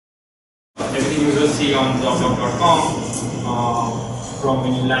everything you will see on Zocdoc.com, from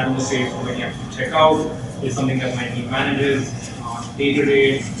when you land on the page to when you actually check out, is something that my team manages.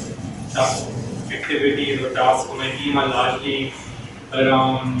 Day-to-day task activities or tasks for my team are largely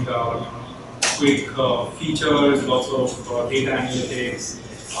around quick features, lots of data analytics.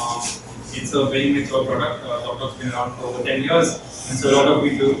 It's a very mature product. Zocdoc's been around for over 10 years, and so a lot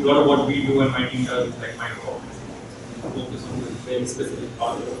of what we do and my team does is like micro focus on a very specific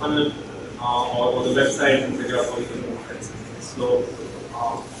part of the funnel or the website and figure out how you can move that. So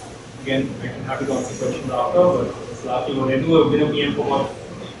again, I'm happy to answer questions after, but it's largely what I do. I've been a PM for about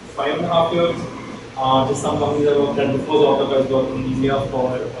 5.5 years. Just some companies I worked at before Zocdoc. I was working in India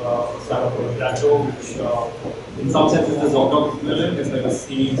for a startup called Plateau, which in some sense is the Zocdoc equivalent. It's like a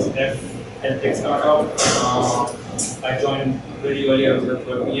Series F health tech startup. I joined very early. I was at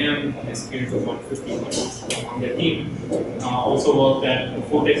 3rd PM. I scaled to about 15 members on their team. Also worked at a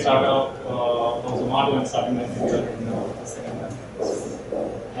food tech startup, Zomato, and started my career in the second half.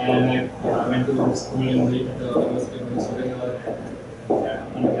 And I went to school in the University of Minnesota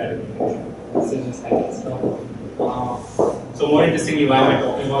and undergraduate business and stuff. So more interestingly, why am I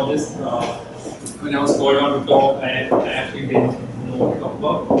talking about this? When I was called on to talk, I actually didn't know what to talk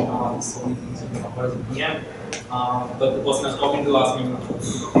about. There's so many things you can talk about as a PM. But the person I was talking to asked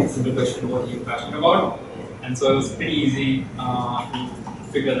me a simple question, what are you passionate about? And so it was pretty easy to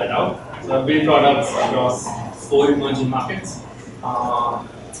figure that out. So I've built products across 4 emerging markets,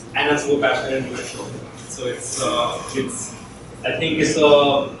 and I'm super passionate about it. So I think it's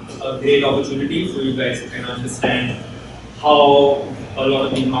a great opportunity for you guys to kind of understand how a lot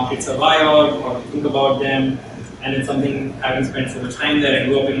of these markets are wired, how to think about them, and it's something, having spent so much time there, I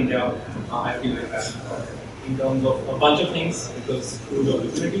grew up in India, I feel very passionate about it. In terms of a bunch of things, because huge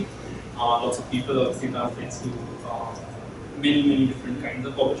opportunity, lots of people obviously translates to many different kinds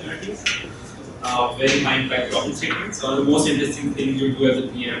of opportunities. Very high-impact problem statements. So the most interesting thing you do as a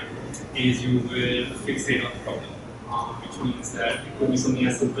PM is you will fixate on the problem. Which means that it could be something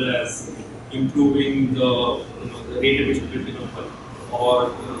as simple as improving the rate at which people become healthy,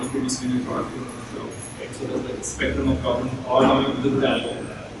 or introducing a new product. So there's like a spectrum of problems all coming to the good algo.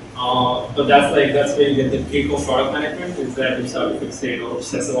 But that's where you get the kick of product management, is that you start to fixate or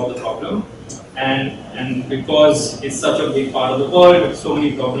obsess about the problem. And because it's such a big part of the world, with so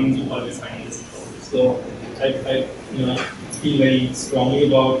many problems, you always find this problem. So I feel very strongly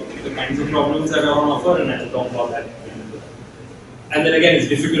about the kinds of problems that are on offer, and I will talk about that. And then again, it's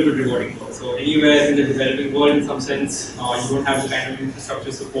difficult but rewarding. So anywhere in the developing world, in some sense, you don't have the kind of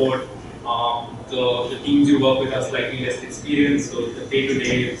infrastructure support. The teams you work with are slightly less experienced, so the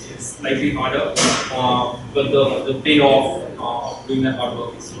day-to-day is slightly harder. But the payoff of doing that hard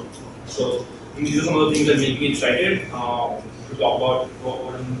work is slow. So these are some of the things that make me excited to talk about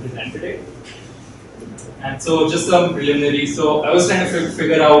what I'm going to present today. And so just some preliminary. So I was trying to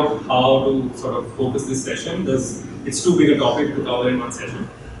figure out how to sort of focus this session. It's too big a topic to cover in one session.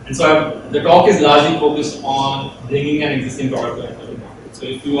 And so the talk is largely focused on bringing an existing product to the market. So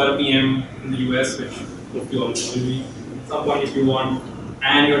if you are a PM in the US, which hopefully all will be at some point if you want,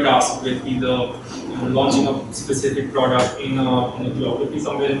 and you're tasked with either launching a specific product in a geography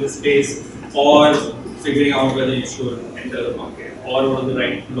somewhere in the space, or figuring out whether you should enter the market, or what is the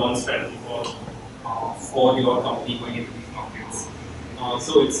right launch strategy for your company going into these markets.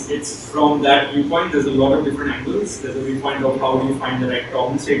 So it's from that viewpoint. There's a lot of different angles. There's a viewpoint of how do you find the right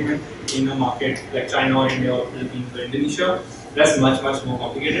problem statement in a market like China or India or Philippines or Indonesia. That's much more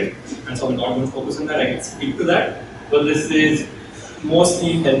complicated, and so I'm not going to focus on that. I can speak to that, but this is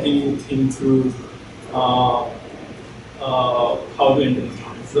mostly helping you think through how to enter these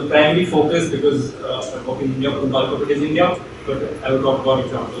markets. The primary focus, because I'm working in India, the bulk of it is India, but I will talk about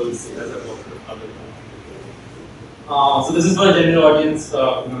examples as I work with other. So this is for a general audience. You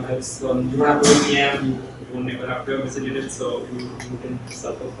don't have to be a PM, you don't never have to have visited it, so you can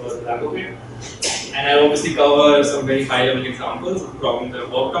suffer for the lack of it. And I'll obviously cover some very high-level examples of problems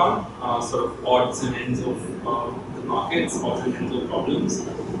I've worked on, sort of odds and ends of the markets, odds and ends of problems.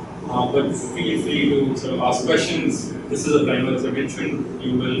 But feel free to sort of ask questions. This is a primer, as I mentioned.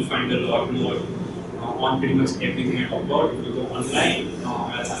 You will find a lot more on pretty much everything I talk about. If you go online,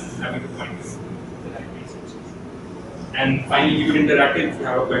 I'm happy to point you the right resources. And finally, keep it interactive. If you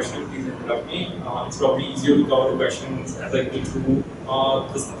have a question, please interrupt me. It's probably easier to cover the questions as I go through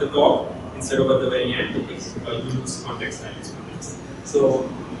the talk instead of at the very end, because you lose context and lose context. So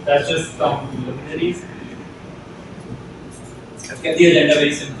that's just some preliminaries. I've kept the agenda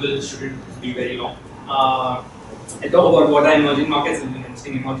very simple, shouldn't be very long. I talk about what are emerging markets. It's been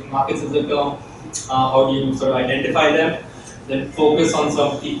interesting. Emerging markets is a term. How do you sort of identify them? Then focus on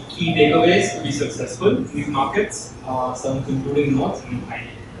some key takeaways to be successful in these markets, some concluding notes, and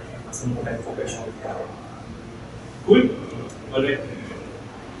finally some more type focus on. Cool? Alright.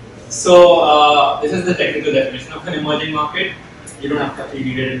 So this is the technical definition of an emerging market. You don't have to actually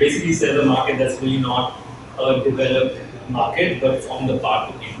read it. It basically says a market that's really not a developed market, but it's on the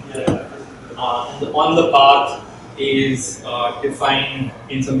path to being developed. On the path is defined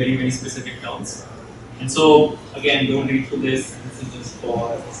in some very, very specific terms. And so, again, don't read through this. This is just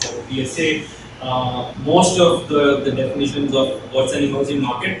for PSA. Most of the definitions of what's an emerging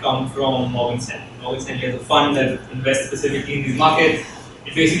market come from Morgan Stanley. Morgan Stanley has a fund that invests specifically in these markets.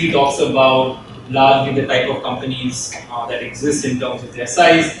 It basically talks about largely the type of companies that exist in terms of their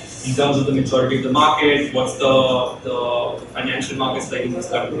size, in terms of the maturity of the market, what's the financial markets like in these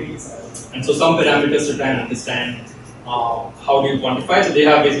countries. And so some parameters to try and understand how do you quantify. So they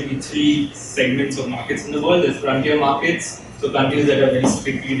have basically 3 segments of markets in the world. There's frontier markets, so countries that are very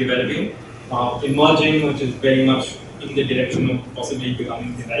strictly developing. Emerging, which is very much in the direction of possibly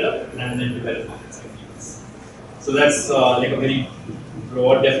becoming developed, and then developed markets like US. So that's like a very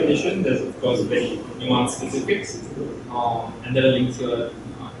broad definition. There's of course very nuanced specifics, and there are links here.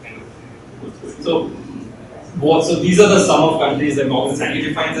 So these are the sum of countries that Morgan Stanley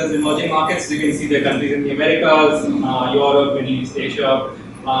defines as emerging markets. So you can see there are countries in the Americas, Europe, Middle East, Asia.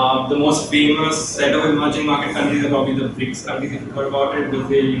 The most famous set of emerging market countries are probably the BRICS countries, if you've heard about it: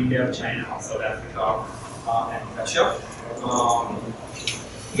 Brazil, India, China, South Africa, and Russia.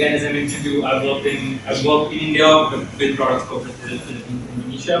 Again, as I mentioned to you, I've worked in India with products for Brazil, Philippines,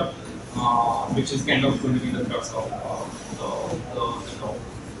 Indonesia, which is kind of going to be the crux of the talk.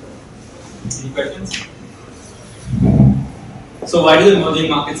 Any questions? So why do the emerging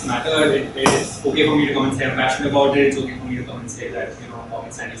markets matter? It's okay for me to come and say I'm passionate about it. It's okay for me to come and say that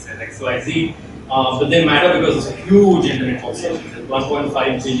Morgan Stanley says X, Y, Z. But they matter because it's a huge internet population. There's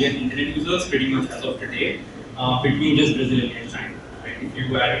 1.5 billion internet users pretty much as of today, between just Brazil and China. Right? If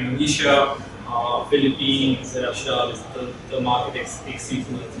you add Indonesia, Philippines, Russia, the market exceeds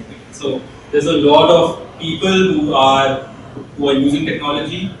 2 billion. So there's a lot of people who are using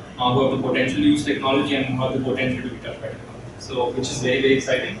technology, who have the potential to use technology, and who have the potential to be touched by technology. So, which is very, very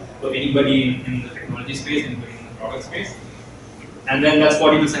exciting for anybody in the technology space, anybody in the product space. And then that's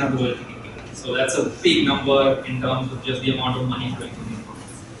 40% of the world GDP. So that's a big number in terms of just the amount of money flowing through the economy.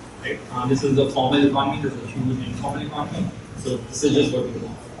 Right? This is the formal economy. This is a huge informal economy. So this is just what we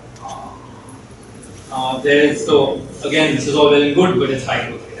know. So again, this is all well and good, but it's high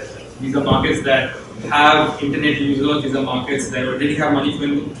growth rate as well. These are markets that have internet users. These are markets that already have money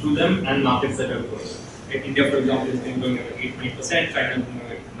flowing through them, and markets that are growing. Right? India, for example, has been growing at 8-9%. China has been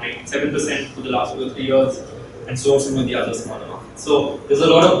growing at 7% for the last 2 or 3 years, and so are some of the other smaller markets. So there's a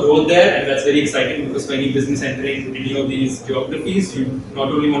lot of growth there, and that's very exciting because for any business entering any of these geographies, you not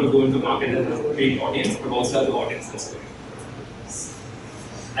only want to go into a market that has a great audience, but also has an audience that's growing.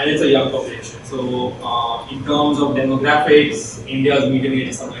 And it's a young population. So in terms of demographics, India's median age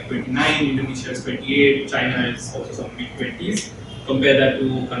is something like 29, Indonesia is 28, China is also some mid-20s. Compare that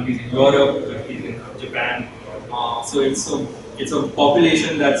to countries in Europe, countries in Japan. So it's a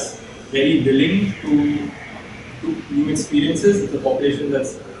population that's very willing to new experiences. It's a population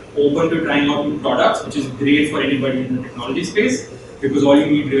that's open to trying out new products, which is great for anybody in the technology space, because all you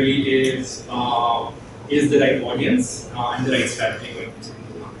need really is the right audience and the right strategy going to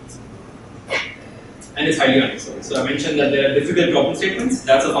the markets. And it's highly underserved. So I mentioned that there are difficult problem statements.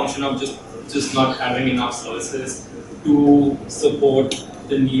 That's a function of just not having enough services to support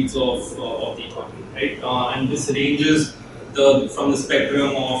the needs of the economy, right? And this ranges from the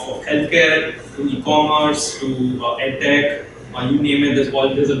spectrum of healthcare to e-commerce to edtech, you name it.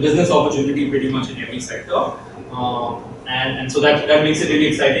 There's a business opportunity pretty much in every sector, and so that makes it really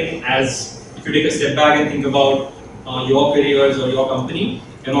exciting. As if you take a step back and think about your careers or your company,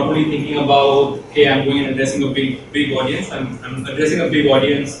 you're not only thinking about, hey, I'm going and addressing a big audience. I'm addressing a big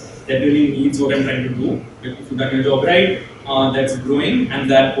audience that really needs what I'm trying to do. If you've done your job right, that's growing and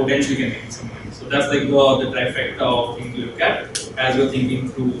that potentially can make some money. So that's like the trifecta of things to look at as you're thinking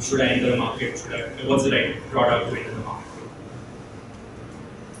through, should I enter a market? What's the right product to enter the market?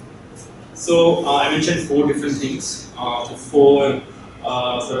 So I mentioned 4 different things, 4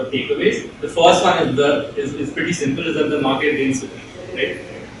 sort of takeaways. The first one is pretty simple, is that the market remains open, right?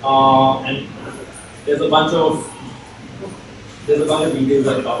 And there's a bunch of details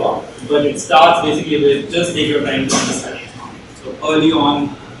I'll cover, but it starts basically with just take your time to understand it. So early on,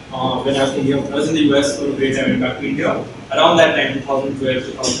 when I was in the US for a great time, I went back to India. Around that time, 2012,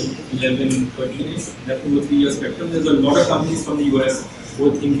 2011, 13, that 2 or 3 year spectrum, there's a lot of companies from the US who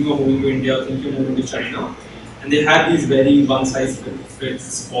are thinking of moving to India, thinking of moving to China. And they had these very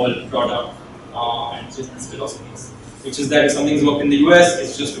one-size-fits-all product and business philosophies, which is that if something's worked in the US,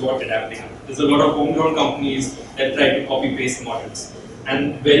 it's just about adapting. There's a lot of homegrown companies that try to copy-paste models,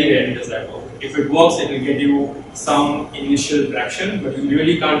 and very rarely does that work. If it works, it will get you some initial traction, but you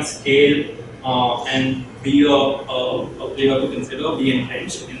really can't scale and be a player to consider, be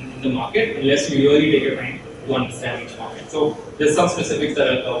entrenched in the market, unless you really take your time to understand each market. So there's some specifics that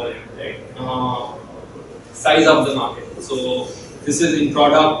I'll cover here, right? Size of the market. So this is in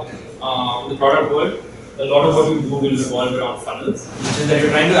product, the product world. A lot of what you do will revolve around funnels, which is that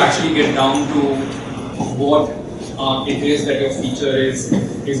you're trying to actually get down to what it is that your feature is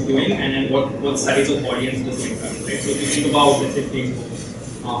doing, and then what size of audience does it have, right? So if you think about, let's say,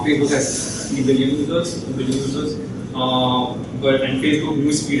 Facebook has 3 billion users, 2 billion users, and Facebook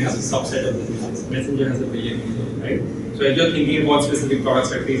newsfeed has a subset of the users. Messenger has 1 billion users, right? So if you're thinking about specific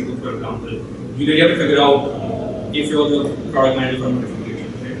products like Facebook, for example, you really have to figure out, if you're the product manager for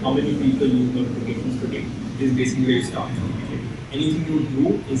notifications, right? How many people use notifications today is basically where you start. Okay? Anything you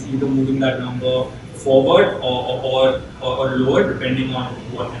do is either moving that number forward or lower, depending on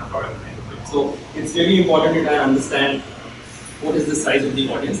what kind of product you're doing. So it's really important to try and understand what is the size of the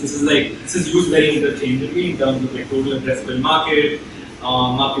audience. This is used very interchangeably in terms of like total addressable market,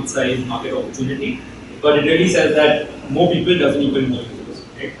 market size, market opportunity. But it really says that more people doesn't equal more users.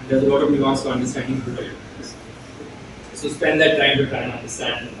 Right? There's a lot of nuance to understanding who are users. So spend that time to try and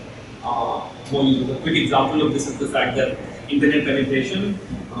understand more users. A quick example of this is the fact that internet penetration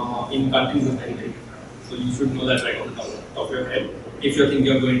in countries is very, very different. So you should know that right off the top of your head if you're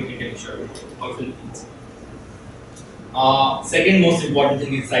thinking of going to Indonesia or Philippines. Second most important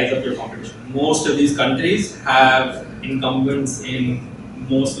thing is size of your competition. Most of these countries have incumbents in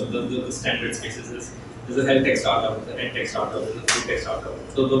most of the standard spaces. There's a health tech startup, there's a ed tech startup, there's a food tech startup.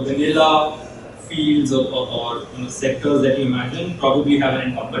 So the vanilla fields or sectors that you imagine probably have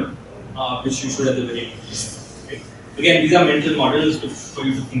an incumbent, which you should at the very least. Okay. Again, these are mental models for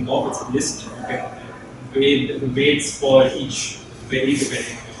you to think of. It's a list. Okay. The weights for each vary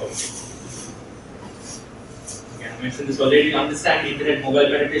depending on your object. I mentioned this already. Understand internet mobile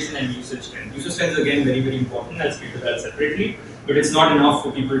penetration and usage trend. Usage trend is again very, very important. I'll speak to that separately. But it's not enough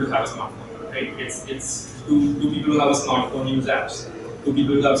for people to have a smartphone, right? It's do people who have a smartphone use apps? Do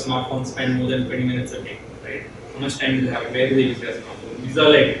people who have smartphones spend more than 20 minutes a day, right? How much time do they have? Where do they use their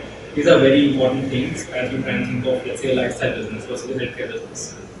smartphone? These are very important things as you try and think of, let's say, a lifestyle business versus a healthcare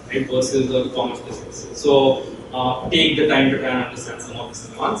business, right? Versus a e-commerce business. So take the time to try and understand some of this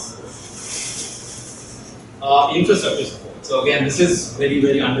nuance. Infrastructure support. So again, this is very,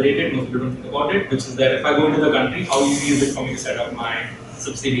 very underrated. Most people don't think about it, which is that if I go into the country, how easy is it for me to set up my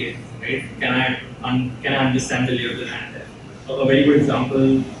subsidiary, right? Can I understand the lay of the land there? A very good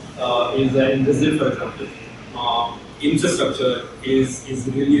example is in Brazil, for example. Infrastructure is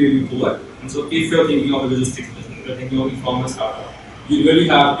really, really poor. And so if you're thinking of a logistics business, if you're thinking of e-commerce startup, you really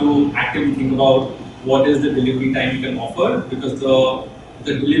have to actively think about what is the delivery time you can offer, because the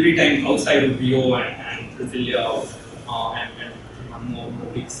delivery time outside of Rio and Brasilia and one more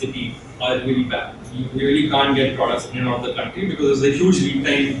big city are really bad. You really can't get products in and out of the country because there's a huge lead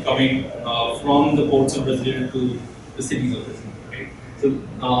time coming from the ports of Brazil to the cities of Brazil. Right?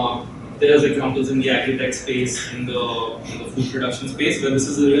 So there's examples in the agri-tech space, in the food production space, where this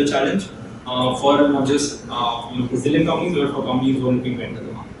is a real challenge for not just Brazilian companies, but for companies who are looking to enter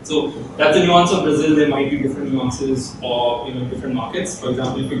the market. So that's the nuance of Brazil. There might be different nuances of different markets. For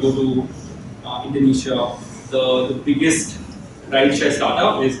example, if you go to Indonesia, the biggest rideshare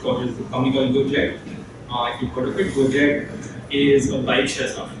startup is a company called Gojek. If you've heard of it, Gojek is a bike share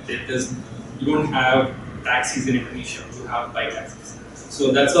startup. You don't have taxis in Indonesia, you have bike taxis.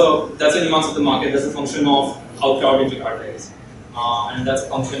 So that's a nuance of the market. That's a function of how crowded Jakarta is. And that's a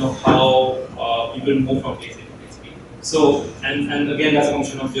function of how people move from place A to place B. So, and again, that's a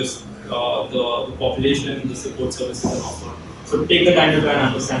function of just the population, the support services and offer. So take the time to try and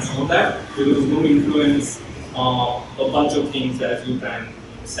understand some of that, because it's going to influence a bunch of things as you try and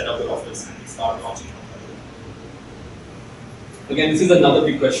set up your office and start launching. Again, this is another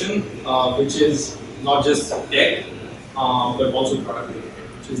big question, which is not just tech, but also product related,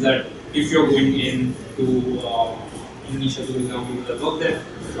 which is that if you're going into Indonesia, for example, you will work there.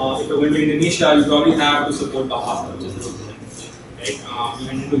 If you're going to Indonesia, you probably have to support Bahasa, which is the language. Right?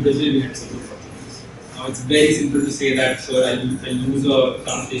 Even into Brazil, you have to support Portuguese. Now, it's very simple to say that, so I'll use a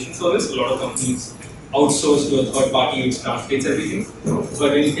translation service. A lot of companies outsource to a third party which translates everything. But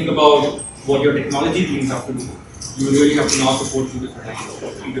when you think about what your technology teams have to do, you really have to now support 2 different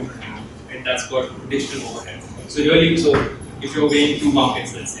languages, 3 different languages. Right? That's got additional overhead. So if you're weighing 2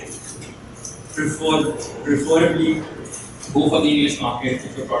 markets, let's say, preferably go for the English market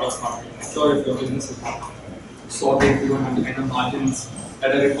if your product's not really mature, if your business is not sorted, if you don't have the kind of margins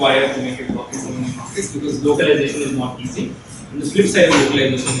that are required to make it work in so many markets, because localization is not easy. And the flip side of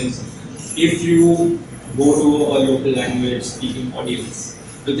localization is if you go to a local language speaking audience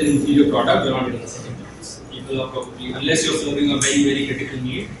with an inferior product, you're not getting the second chance. People are probably, unless you're serving a very, very critical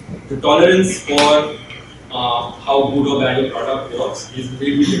need, the tolerance for how good or bad your product works is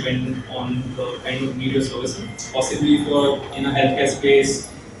really dependent on the kind of need you're servicing. Possibly if you're in a healthcare space,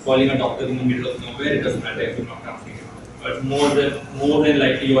 calling a doctor in the middle of nowhere, it doesn't matter if you're not translating. But more than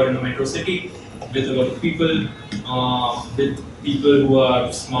likely you're in a metro city with a lot of people, with people who are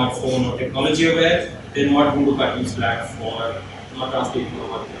smartphone or technology aware, they're not going to cut you slack for not translating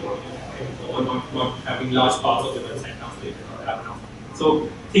or not having large parts of the website translated or have now. So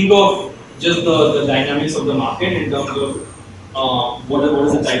think of just the dynamics of the market in terms of what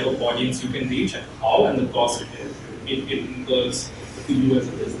is the type of audience you can reach and how, and the cost it incurs to you as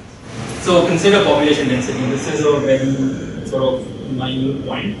a business. So consider population density. This is a very sort of minute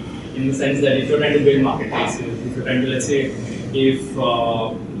point in the sense that if you're trying to build marketplaces, if you're trying to, let's say, if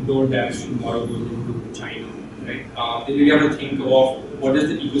DoorDash tomorrow goes into China, right? Then you have to think of what is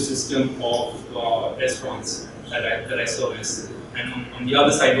the ecosystem of restaurants that I service, and on the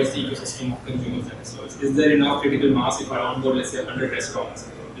other side, what's the ecosystem of consumers that I service? Is there enough critical mass if I onboard, let's say, 100 restaurants?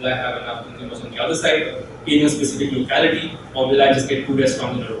 Will I have enough consumers on the other side in a specific locality, or will I just get 2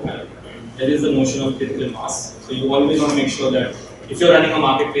 restaurants in a locality? There is the notion of critical mass. So you always want to make sure that if you're running a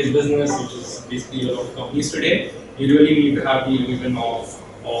marketplace business, which is basically a lot of companies today, you really need to have the illusion of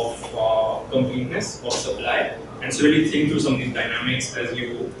completeness of supply, and so really think through some of these dynamics as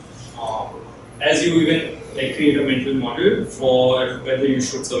you even like create a mental model for whether you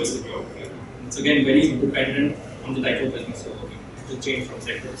should service the geography. It's again very dependent on the type of business you're working. It will change from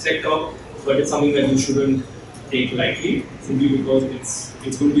sector to sector, but it's something that you shouldn't take lightly simply because it's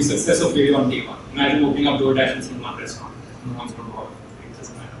going to be success or failure on day one. Imagine opening up DoorDash and seeing one restaurant. No one's going to work. It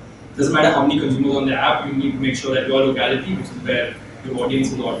doesn't matter. It doesn't matter how many consumers on the app, you need to make sure that your locality, which is where your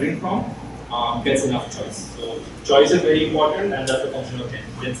audience is ordering from, gets enough choice. So choice is very important, and that's a function of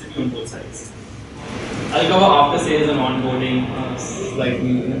density on both sides. I'll cover after sales and onboarding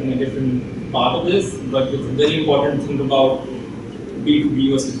slightly in a different part of this, but it's very important to think about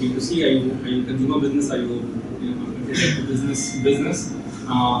B2B versus B2C. Are you consumer business? Are you business?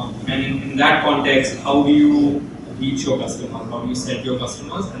 And in that context, how do you reach your customers? How do you sell your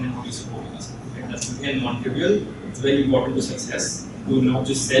customers? And then how do you support your customers? Right? That's again non-trivial. It's very important to success to not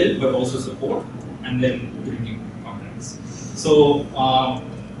just sell but also support and then retain contracts. So I'll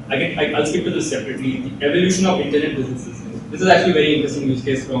speak to this separately. The evolution of internet businesses. This is actually a very interesting use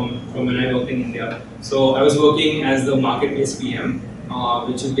case from when I worked in India. So I was working as the marketplace PM,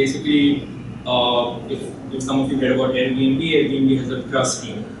 which is basically, if some of you read about Airbnb has a trust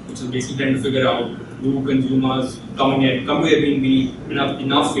team, which is basically trying to figure out do consumers come to Airbnb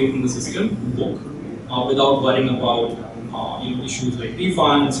enough faith in the system to book without worrying about issues like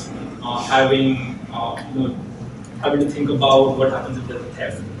refunds, having to think about what happens if there's a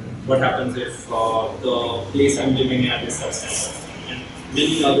theft. What happens if the place I'm living at is successful, and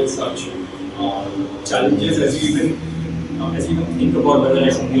many other such challenges as you even think about whether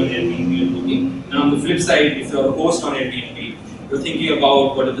I should be on Airbnb or booking. And on the flip side, if you're a host on Airbnb, you're thinking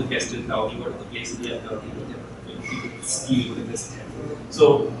about what if the guest is rowdy, what if the place is left dirty, what if people steal, what if there's theft.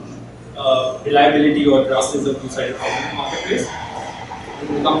 So reliability or trust is a two-sided problem in the marketplace. The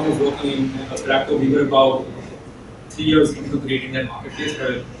company is working in Zocdoc. We were about 3 years into creating that marketplace for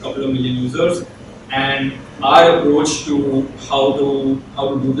a couple of million users, and our approach to how to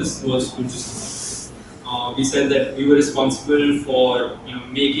do this was to just we said that we were responsible for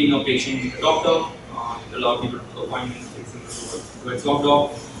making a patient a doctor, allow people to book appointments towards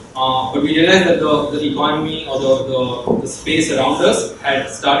Zocdoc. But we realized that the economy or the space around us had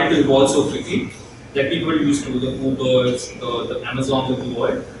started to evolve so quickly that people were used to the Ubers, the Amazons of the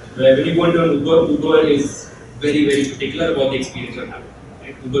world, where when you go into an Uber is very, very particular about the experience you're having.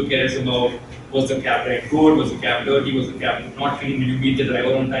 Right? Uber cares about was the cab ride good, was the cab dirty, was the cab not clean, did you meet the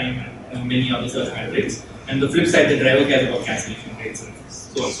driver on time, and many other such metrics. And the flip side, the driver cares about cancellation rates and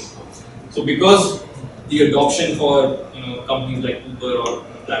so on and so forth. So because the adoption for companies like Uber or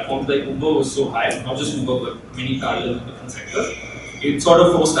platforms like Uber was so high, not just Uber but many parallel in different sectors, it sort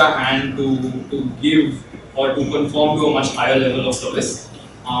of forced our hand to give or to conform to a much higher level of service.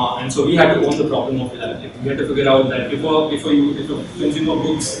 And so we had to own the problem of reliability. We had to figure out that if a consumer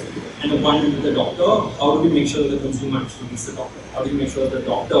books an appointment with the doctor, how do we make sure that the consumer actually meets the doctor? How do we make sure that the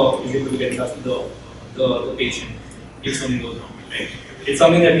doctor is able to get in touch with the patient if something goes wrong, right? It's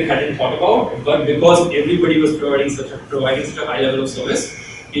something that we hadn't thought about, but because everybody was providing such a high level of service,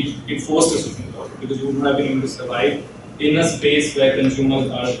 it forced us to think about it, because we would not have been able to survive in a space where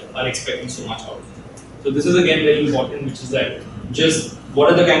consumers are expecting so much out of them. So this is again very important, which is that just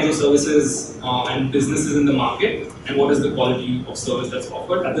what are the kinds of services and businesses in the market, and what is the quality of service that's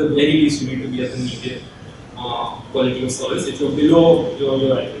offered. At the very least, you need to be at the median quality of service. If you're below,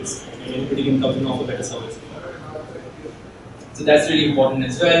 you're at risk, and anybody can come and offer better service. So that's really important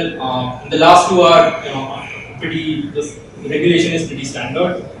as well. The last two are, pretty. The regulation is pretty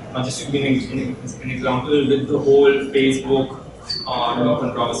standard. Just to give an example, with the whole Facebook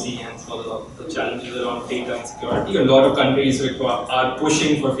controversy and so the challenges around data and security, a lot of countries are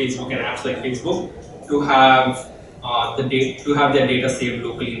pushing for Facebook and apps like Facebook to have their data saved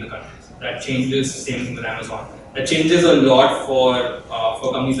locally in the countries. That changes. Same thing with Amazon. That changes a lot for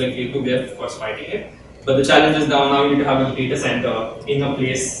companies like Facebook. They're of course fighting it. But the challenge is now you need to have a data center in a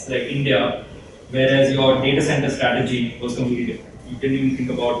place like India, whereas your data center strategy was completely different. You didn't even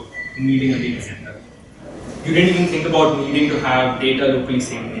think about needing a data center. You didn't even think about needing to have data locally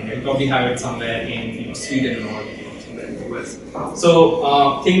saved in India. You probably have it somewhere in Sweden or somewhere in the US.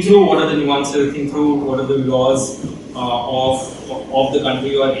 So think through what are the nuances, think through what are the laws of the country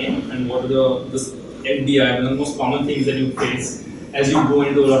you are in, and what are the FDI, the most common things that you face as you go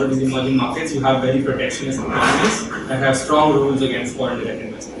into a lot of these emerging markets. You have very protectionist economies that have strong rules against foreign direct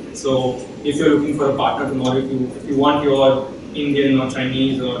investment. So if you're looking for a partner tomorrow, if you want your Indian or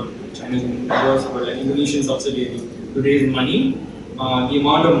Chinese or Chinese or like Indonesian subsidiary to raise money, the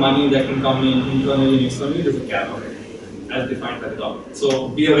amount of money that can come in internally and externally, there's a cap on it, as defined by the government. So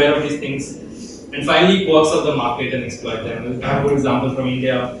be aware of these things. And finally, quirks of the market and exploit them. I have an example from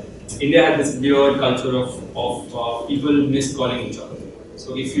India. India had this weird culture of people miscalling each other.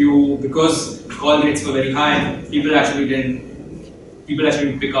 So because call rates were very high, people actually didn't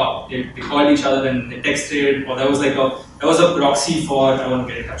pick up. They called each other and they texted, or that was a proxy for I want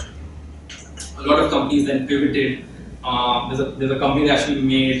to get in touch with you. A lot of companies then pivoted. There's a company that actually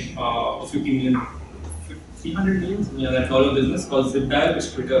made 50 million, 300 million, that dollar business called Zocdoc,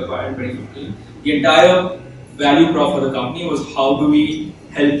 which Twitter acquired in 2015. The entire value prop for the company was how do we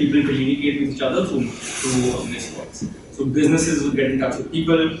help people communicate with each other through missed calls. So businesses would get in touch with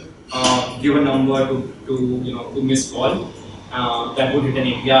people, give a number to missed call. That would hit an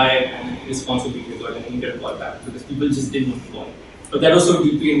API and response would be triggered and you get a call back, because people just didn't want to call. But that was so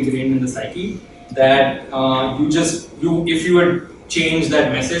deeply ingrained in the psyche that if you had changed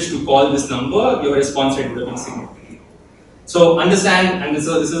that message to call this number, your response rate would have been significant. So understand, and this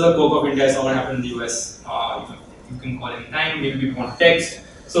is a quirk of India. I saw what happened in the US. You can call anytime, maybe you want text.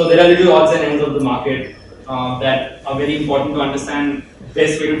 So there are little odds and ends of the market that are very important to understand.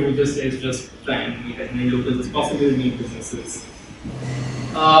 Best way to do this is just try and meet as many locals as possible, meet businesses.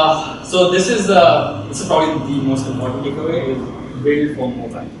 So this is probably the most important takeaway: is build for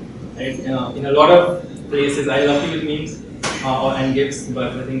mobile. Right? In a lot of places, I love to use memes and GIFs,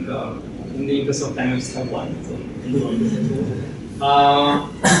 but I think in the interest of time, I just have one. So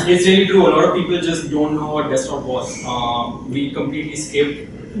it's really true. A lot of people just don't know what desktop was. We completely skipped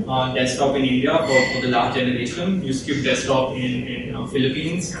desktop in India for the last generation. You skip desktop in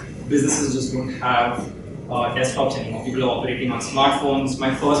Philippines. Businesses just don't have desktops anymore. People are operating on smartphones.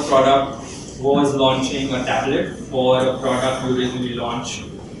 My first product was launching a tablet for a product we originally launched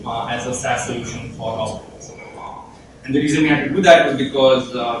as a SaaS solution for hospitals. And the reason we had to do that was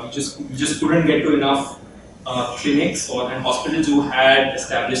because we just couldn't get to enough clinics and hospitals who had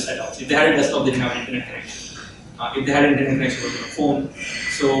established setups. If they had a desktop, they didn't have an internet connection. If they had an internet connection, it was on a phone.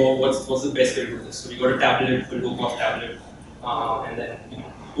 So what's the best way to do this? So we got a tablet, a low-cost tablet, and then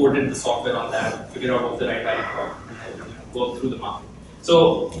ported the software on that, figure out what's the right value prop, and then work through the market.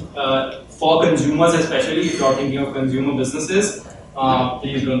 So for consumers especially, if you're thinking of consumer businesses,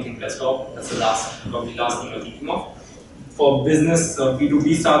 please don't think desktop. That's probably last thing you're thinking of. For business,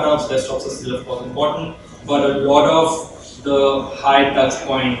 B2B startups, desktops are still of course important, but a lot of the high touch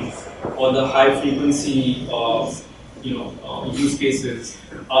points or the high frequency of use cases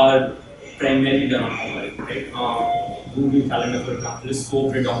are primarily done on mobile. Right? Google Calendar, for example, is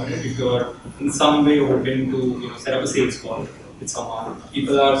so predominant. If you're in some way hoping to set up a sales call with someone,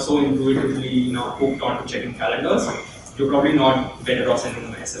 people are so intuitively hooked on to checking calendars. You're probably not better off sending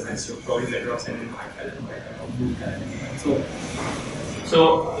them an SMS. You're probably better off sending my calendar or Google Calendar.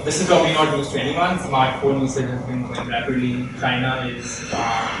 So this is probably not news to anyone. Smartphone usage has been growing rapidly. China is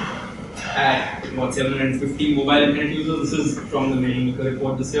at about 750 mobile internet users. This is from the Maker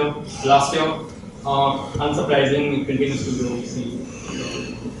report last year. Unsurprising, it continues to grow. We see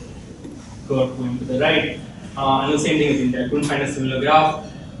the curve going to the right. And the same thing with India. I couldn't find a similar graph,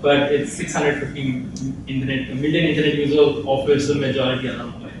 but it's 650 million internet users, of which the majority are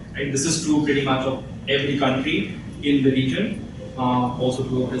on mobile. Right? This is true pretty much of every country in the region, also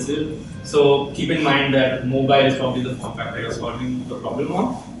true of Brazil. So keep in mind that mobile is probably the form factor you're solving the problem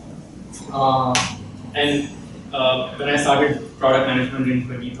on. And when I started product management in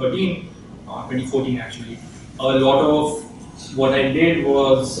 2013, 2014 actually, a lot of what I did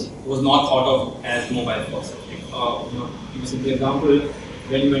was not thought of as mobile first. Give a simple example.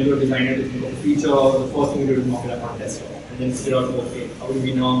 When you went to a designer to think of a feature, the first thing you do is mock it up on desktop, and then figure out, okay, how do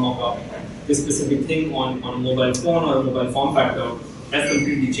we now mock up this specific thing on a mobile phone or a mobile form factor? That's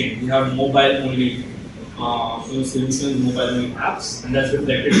completely changed. We have mobile-only solutions, mobile-only apps, and that's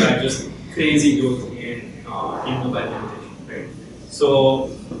reflected by just crazy growth in mobile penetration. Right? So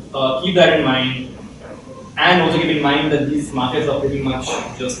keep that in mind, and also keep in mind that these markets are pretty much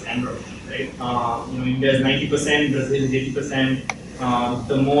just Android. Right? India is 90%, Brazil is 80%.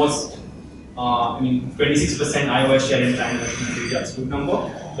 The most, 26% iOS share in China is a very absolute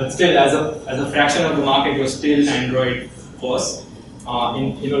number, but still, as a fraction of the market, you're still Android first.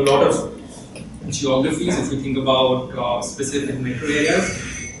 In a lot of geographies, if you think about specific metro areas,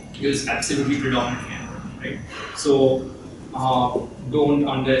 it's absolutely predominantly Android, right? So don't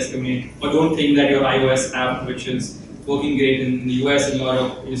underestimate, or don't think that your iOS app, which is working great in the US and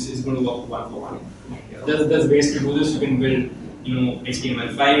Europe, is going to work one for one. There's ways to do this. You can build,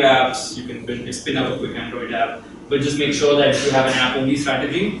 HTML5 apps. You can spin up a quick Android app, but just make sure that if you have an app-only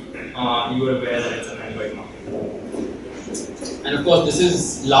strategy, you are aware that it's an Android market. And of course, this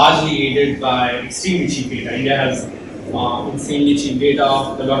is largely aided by extremely cheap data. India has insanely cheap data.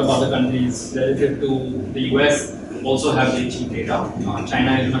 A lot of other countries relative to the US also have very cheap data.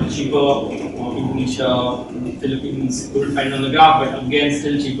 China is much cheaper. Indonesia, Philippines, couldn't find on the graph, but again,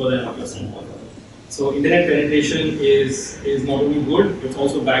 still cheaper than what you're seeing. So internet penetration is not only good, it's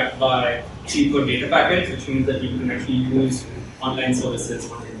also backed by cheaper data packets, which means that you can actually use online services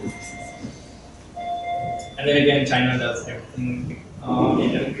on your devices. And then again, China does everything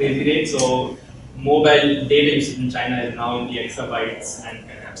at a crazy rate. So mobile data usage in China is now in the exabytes and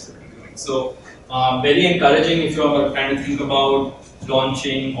absolutely growing. So very encouraging if you're trying to think about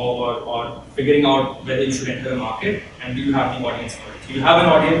launching or figuring out whether you should enter the market, and do you have the audience for it. So you have an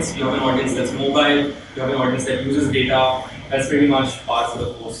audience that's mobile, you have an audience that uses data. That's pretty much par for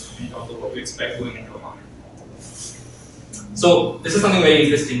the course in terms of what we expect going into a market. So this is something very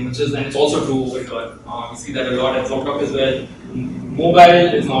interesting, and it's also true over here. We see that a lot at Zocdoc as well.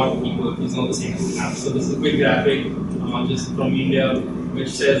 Mobile is not equal, it's not the same as apps. So this is a quick graphic just from India, which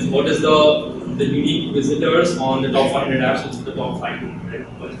says what is the unique visitors on the top 500 apps, which is the top 500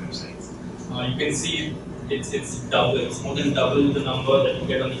 websites. You can see it's double, it's more than double the number that you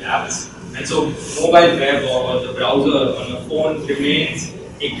get on the apps. And so mobile web or the browser on your phone remains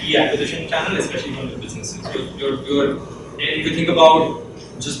a key acquisition channel, especially from the businesses. If you think about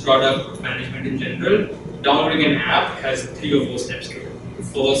just product management in general, downloading an app has 3 or 4 steps to it.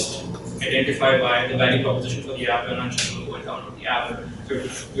 First, identify by the value proposition for the app. You're not just going to go and download the app. You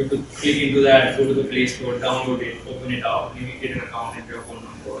have to click into that, go to the Play Store, download it, open it up, maybe get an account, enter your phone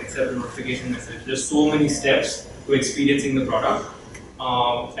number, accept a notification message. There's so many steps to experiencing the product.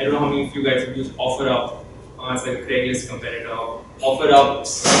 I don't know how many of you guys have used OfferUp. It's like a Craigslist competitor.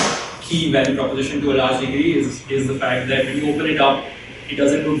 OfferUp's key value proposition to a large degree is the fact that when you open it up, it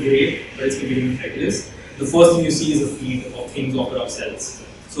doesn't look great, but it's competing with Craigslist. The first thing you see is a feed of things OfferUp sells.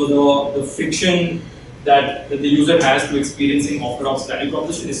 So the friction that the user has to experiencing OfferUp's value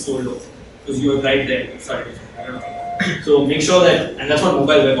proposition is so low, because you're right there. Sorry, I don't know. So make sure that, and that's what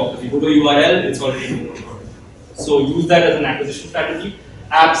mobile web offers. You go to a URL, it's already in the URL. So use that as an acquisition strategy.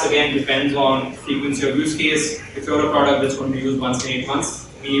 Apps again depends on frequency of use case. If you're a product that's going to be used once in 8 months,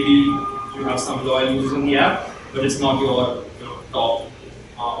 maybe you have some loyal users on the app, but it's not your top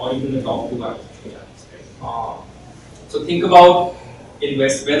or even the top 2 apps. So think about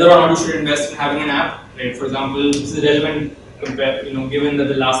whether or not you should invest in having an app. Right? For example, this is relevant given that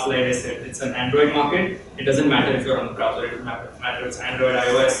the last slide I said it's an Android market. It doesn't matter if you're on the browser. It doesn't matter if it's Android,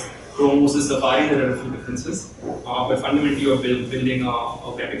 iOS, Chrome versus Safari. There are a few differences, but fundamentally you're building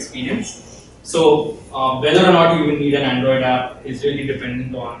a web experience. So whether or not you even need an Android app is really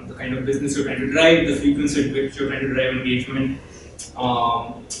dependent on the kind of business you're trying to drive, the frequency at which you're trying to drive engagement,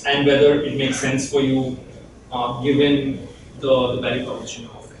 and whether it makes sense for you given the value proposition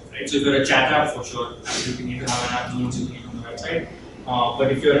of it. Right? So if you're a chat app, for sure, absolutely need to have an app. No one's using it on the website.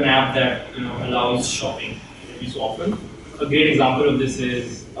 But if you're an app that allows shopping every so often, a great example of this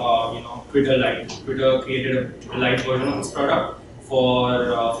is Twitter Lite. Twitter created a light version of this product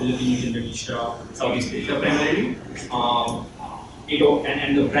for Philippines, Indonesia, Southeast Asia primarily.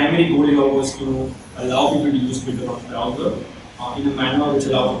 And the primary goal here was to allow people to use Twitter on the browser in a manner which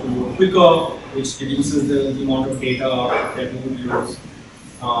allows people to work quicker, which reduces the amount of data that people use.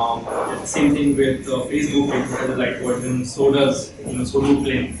 Same thing with Facebook. Facebook has a light version. So does so do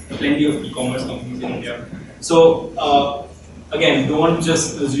plenty of e-commerce companies in India. So again, don't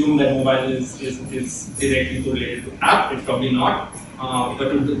just assume that mobile is directly correlated to app. It's probably not. But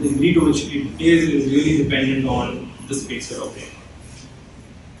the degree to which it is really dependent on the space you're operating.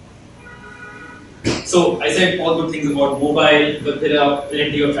 So I said all good things about mobile, but there are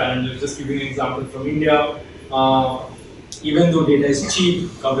plenty of challenges. Just giving an example from India. Even though data is cheap,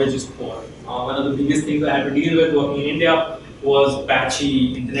 coverage is poor. One of the biggest things I had to deal with working in India was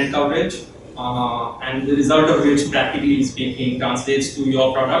patchy internet coverage, and the result of which, practically speaking, translates to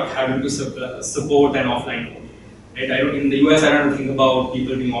your product having to support an offline mode. Right? In the US, I don't think about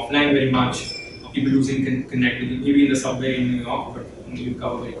people being offline very much, people losing connectivity, maybe in the subway in New York, but you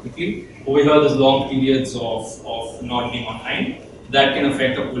recover very quickly. Over here, there's long periods of not being online. That can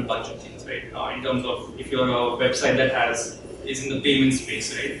affect a whole bunch of things, right? In terms of if you're a website that is in the payment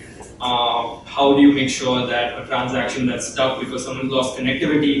space, right? How do you make sure that a transaction that's stuck because someone lost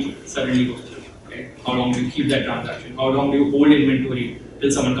connectivity suddenly goes through, right? How long do you keep that transaction? How long do you hold inventory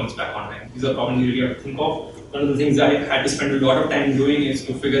till someone comes back online? These are problems you really have to think of. One of the things I had to spend a lot of time doing is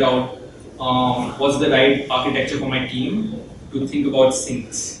to figure out what's the right architecture for my team to think about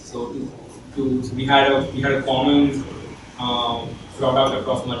syncs. So we had a common product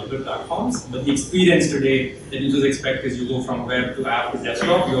across multiple platforms, but the experience today that users expect is you go from web to app to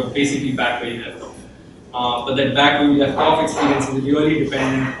desktop, you're basically back where you left off. But that back where you left off experience is really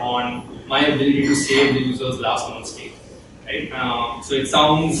dependent on my ability to save the user's last known state, right? So it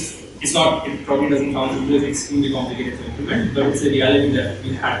probably doesn't sound really extremely complicated to implement, but it's a reality that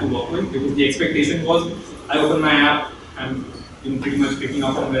we had to work with, because the expectation was I open my app, I'm pretty much picking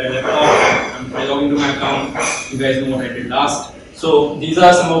up from where I left off, I log into my account, you guys know what I did last. So these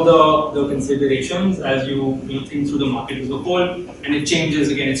are some of the considerations as you think through the market as a whole, and it changes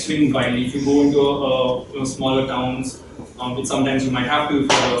again. It swings widely. If you go into smaller towns, which sometimes you might have to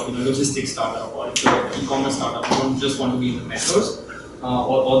if you're a logistics startup or if you're an e-commerce startup, you don't just want to be in the metros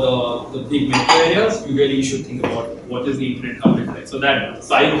or the big metro areas. You really should think about what is the internet coverage like. So that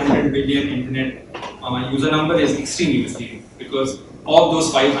 500 billion internet user number is extremely misleading, because of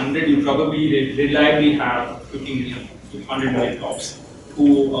those 500, you probably reliably have 50 million. 100 million jobs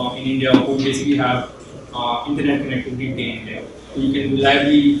who in India who basically have internet connectivity day in day. So you can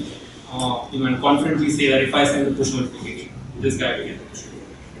reliably and confidently say that if I send a push notification, this guy will get pushed.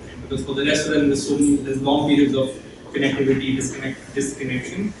 Because for the rest of them, there's long periods of connectivity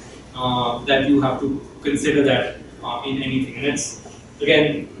disconnection that you have to consider that in anything. And it's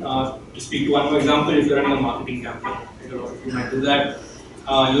again to speak to one more example, if you're running a marketing campaign, you might do that.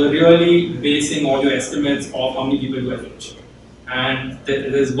 You're really basing all your estimates off how many people you have reached. And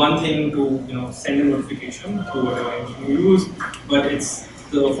there's one thing to send a notification to whatever engine you use, but it's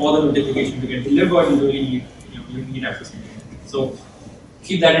for the notification to get delivered, you really need access to it. So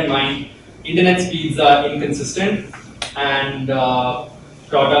keep that in mind. Internet speeds are inconsistent, and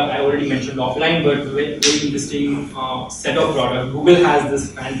product I already mentioned offline, but very interesting set of products. Google has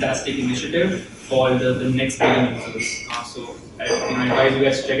this fantastic initiative called the next billion users. So I advise you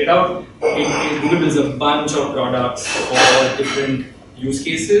guys to check it out. Google builds a bunch of products for different use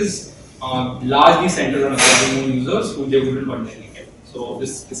cases, largely centered on acquiring users who they wouldn't ordinarily get. So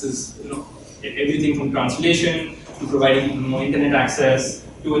this is everything from translation to providing more internet access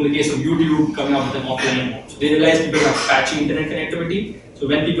to, in the case of YouTube, coming up with an offline mode. So they realized people have patchy internet connectivity. So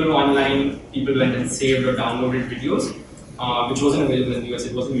when people were online, people went and saved or downloaded videos, which wasn't available in the US.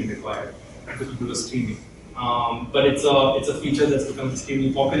 It wasn't even required because people were streaming. But it's a feature that's become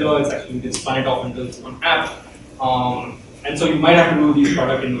extremely popular. It's actually they spun it off into its own app, and so you might have to do these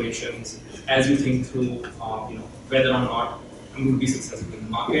product innovations as you think through, whether or not I'm going to be successful in the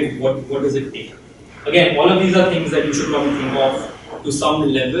market. What does it take? Again, all of these are things that you should probably think of to some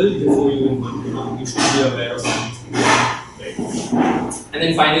level before you should be aware of them. Right? And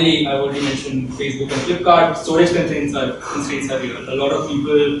then finally, I already mentioned Facebook and Flipkart. Storage constraints are real. A lot of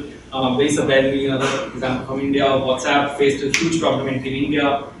people. Very suddenly, another example from India, WhatsApp faced a huge problem in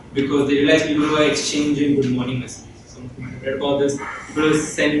India because they realized people were exchanging good morning messages. Some of you might have read about this. People were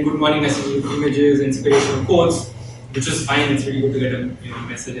sending good morning messages with images, inspirational quotes, which is fine. It's really good to get a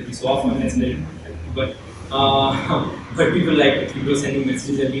message every so often. But people like it. People were sending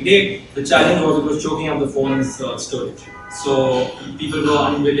messages every day. The challenge was it was choking up the phone's storage. So people were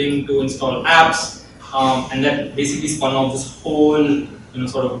unwilling to install apps. And that basically spun off this whole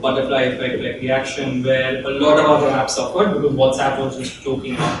sort of butterfly effect like reaction where a lot of other apps suffered because WhatsApp was just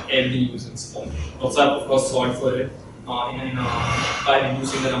choking up every user's phone. WhatsApp of course solved for it by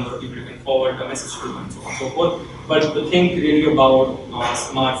reducing the number of people you can forward the message to and so on and so forth. But to think really about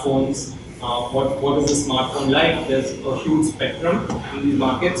smartphones, what is a smartphone like? There's a huge spectrum in these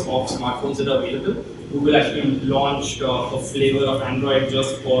markets of smartphones that are available. Google actually launched a flavor of Android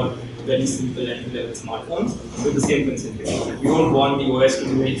just for very simple entry-level smartphones with the same consideration. We don't want the OS to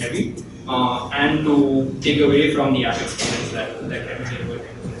be very heavy and to take away from the app experience that can be delivered.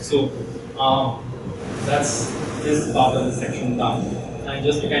 So that's this part of the section done. And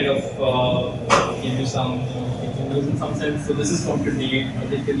just to kind of give you some news in some sense. So this is from today,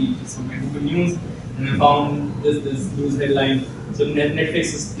 particularly some kind of news. And I found this news headline. So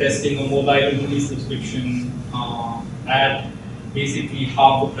Netflix is testing a mobile-only subscription at basically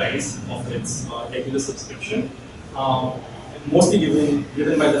half the price of its regular subscription. Mostly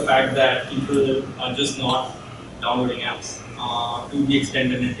driven by the fact that people are just not downloading apps to the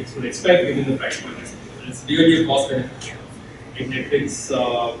extent that Netflix would expect given the price point. It's really a cost benefit. Netflix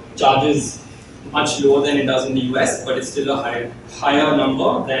charges much lower than it does in the US, but it's still a higher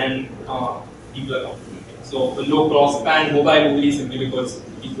number than people are calculating. So a low cost plan, mobile only simply because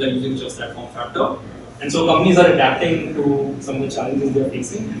people are using just that form factor. And so companies are adapting to some of the challenges they're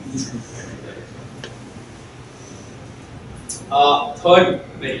facing. Third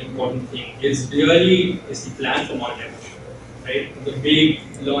very important thing is the plan for monetization. Right? The big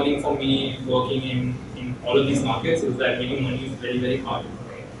learning for me working in all of these markets is that making money is very, very hard.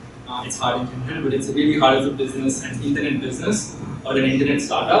 It's hard in general, but it's really hard as a business, an internet business or an internet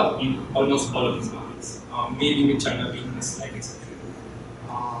startup in almost all of these markets. Maybe with China being a slight exception.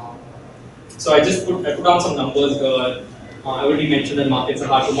 So I put down some numbers here. I already mentioned that markets are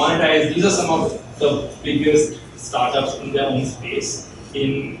hard to monetize. These are some of the biggest startups in their own space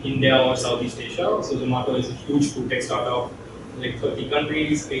in India or Southeast Asia. So Zomato is a huge food tech startup, like 30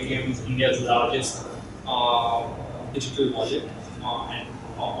 countries. Paytm is India's largest digital wallet and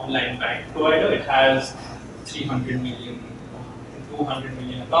online bank provider. It has 300 million, 200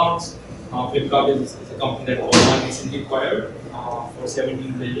 million accounts. Flipkart is a company that Walmart recently acquired for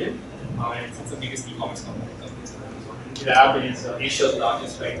 17 billion. And it's the biggest e-commerce company. Grab is Asia's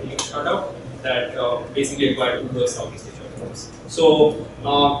largest ride-hailing startup that basically acquired Uber Southeast Asia. So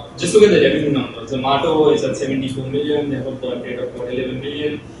just look at the revenue numbers. Zomato is at 74 million. They have a burn rate of about 11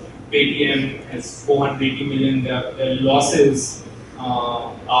 million. Paytm has 480 million. Their losses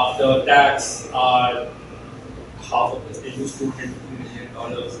after tax are half of this. They lose $200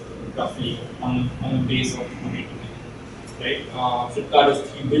 million roughly on a base of 280 million. Right? Flipkart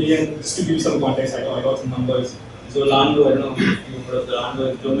is 3 billion. Just to give you some context, I got some numbers. Zalando, I don't know if you've heard of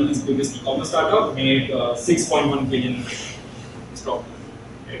Zalando, is Germany's biggest e-commerce startup, made 6.1 billion stock.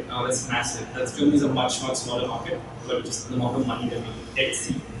 Right? That's massive. Germany's a much smaller market, but just the amount of money they make.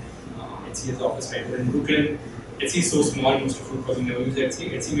 Etsy has office right there in Brooklyn. Etsy is so small, most of food person never use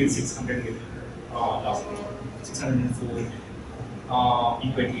Etsy. Etsy made 600 million last year, 604 million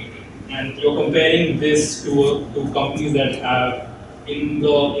in 2018. And you're comparing this to companies that have in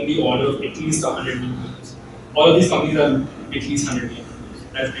the order of at least 100 million. All of these companies are at least 100 million.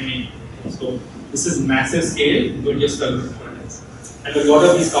 That's many. So this is massive scale, but you're struggling to monetize. And a lot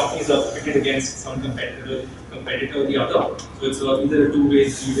of these companies are pitted against some competitor or the other. So it's either a 2-way,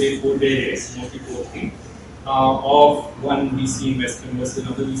 3-way, 4-way race, mostly 4-3, of one VC investing versus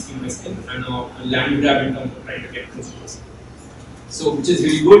another VC investing, and a land grab in terms of trying to get consumers. So which is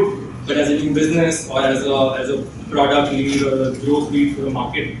really good. But as a new business or as a product lead or a growth lead for the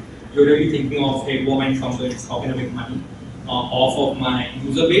market, you're really thinking of, hey, who am I incumbent? How can I make money off of my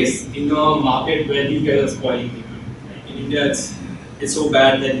user base in a market where these guys are spoiling people. Like in India, it's so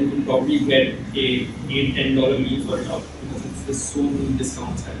bad that you can probably get a $8-10 meal for a job because there's so many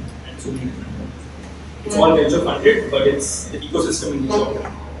discounts and so many different ones. It's all venture funded, but it's the ecosystem in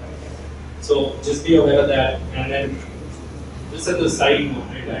which. So just be aware of that. And then just as a side note,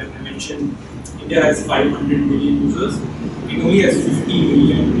 right, I mentioned India has 500 million users. It only has 50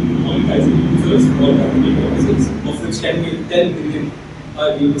 million monetizing users for government purposes, of which 10 million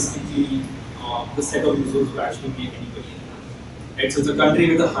are realistically the set of users who actually make anybody. Right, so it's a country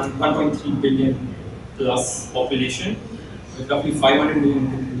with a 1.3 billion plus population, with roughly 500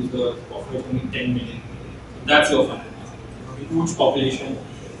 million users, of which only 10 million. That's your fund. A huge population,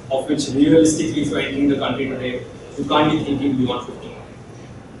 of which realistically, if you're entering the country today, you can't be thinking beyond 50 million.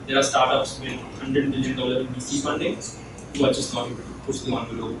 There are startups with $100 million in VC funding who are just not able to push the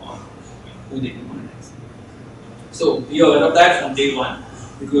envelope on who they can monetize. So be aware of that from day one,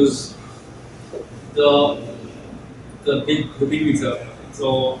 because the the big pizza.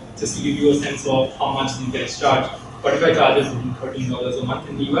 So just to give you a sense of how much these guys charge, Spotify charges $13 a month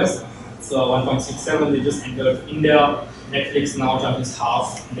in the US. So 1.67. They just entered India. Netflix now charges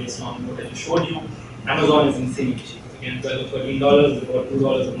half based on what I just showed you. Amazon is insanely cheap. Again, $12 or $13, about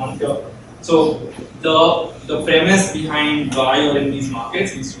 $2 a month here. So the premise behind why you're in these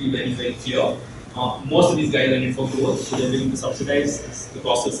markets needs to be very, very clear. Most of these guys are in for growth, so they're willing to subsidize the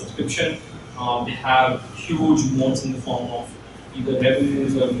cost of subscription. They have huge moats in the form of either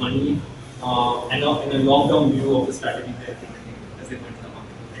revenues or money, and in a long-term view of the strategy they're thinking as they go into the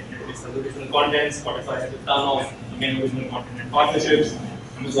market. Right? Netflix has original content, Spotify has a ton of again original content and partnerships,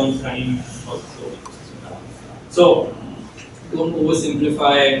 Amazon Prime also. So don't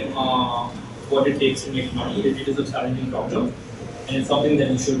oversimplify what it takes to make money. It is a challenging problem, and it's something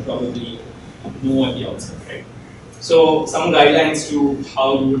that you should probably know at the outset, right? So some guidelines to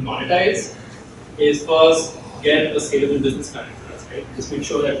how you would monetize is first get a scalable business plan. Right? Just make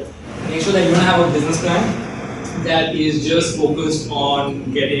sure that you don't have a business plan that is just focused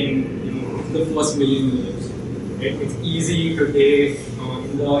on getting the first million users. Right? It's easy today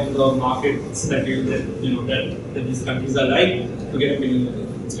in the markets that that these countries are like to get a million users.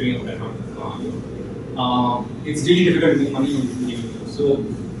 It's very it's really difficult to make money on million users. So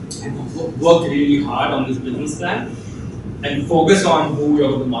work really hard on this business plan and focus on who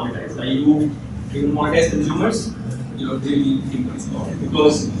you're going to monetize. Are you going to monetize consumers? Really think about it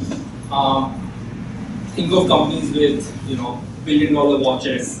because think of companies with billion-dollar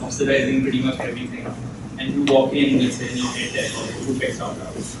watches subsidizing pretty much everything, and you walk in, let's say, tech or food tech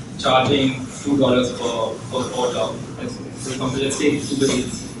startup, charging $2 per order. For example, let's say Uber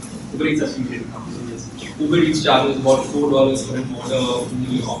Eats. Uber Eats actually great company. Uber Eats charges about $4 for an order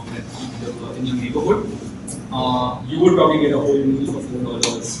in your neighborhood. You would probably get a whole meal for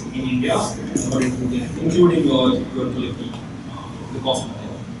 $4 in India, including your delivery, the cost of it.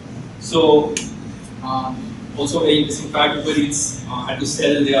 So, also very interesting fact, Uber Eats had to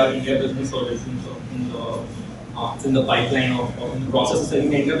sell their India business or is in the pipeline or in the process of selling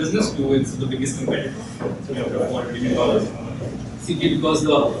the India business to its the biggest competitor. So, we have about $1 billion. Simply because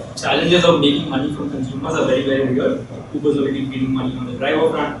the challenges of making money from consumers are very, very real. Uber's already making money on the driver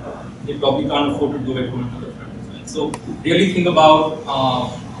front. They probably can't afford to do it on another front as well. So really think about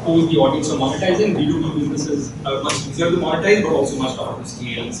who is the audience you're monetizing. B2B businesses are much easier to monetize, but also much harder to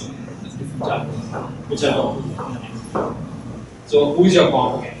scale. So there's different challenges, which I'll talk about in the next. So who is your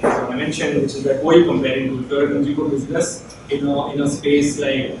comp? So I mentioned, which is that who are you comparing to? If you're a consumer business in a space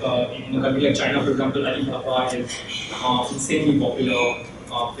like in a country like China, for example, Alibaba is insanely popular,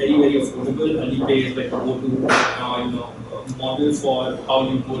 very, very affordable. Alipay is like a go-to model for how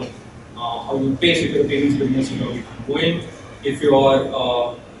you pay. So if you're a payments business, you probably can go in.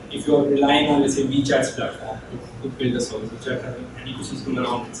 If you're relying on, let's say, WeChat's platform to build a service, WeChat has an ecosystem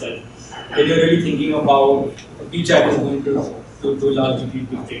around itself, then you're really thinking about WeChat is going to a large degree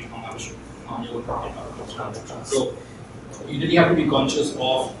dictate how much you're going to get out of those transactions. So you really have to be conscious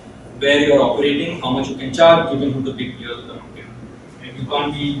of where you're operating, how much you can charge, given who the big players of the market are. And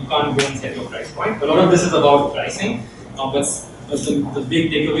you can't go and set your price point. A lot of this is about pricing, but the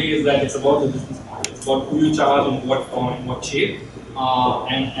big takeaway is that it's about the business model. It's about who you charge, in what form, in what shape,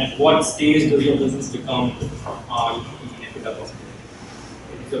 and at what stage does your business become EBITDA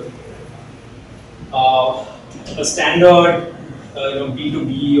positive. A standard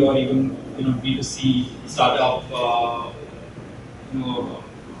B2B or even B2C startup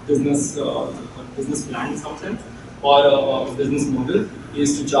business plan in some sense, or a business model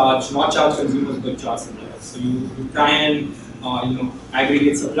is to not charge consumers but charge suppliers. So you try and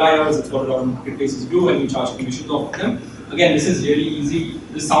aggregate suppliers. It's what a lot of marketplaces do, and you charge commissions off of them. Again, this is really easy.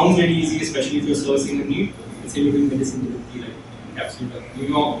 This sounds really easy, especially if you're servicing a need. It's like doing medicine delivery, like capsule. You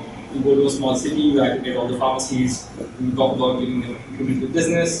go to a small city, you aggregate all the pharmacies. You talk about giving them incremental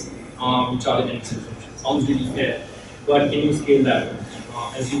business. You charge an subscription. Sounds really fair, but can you scale that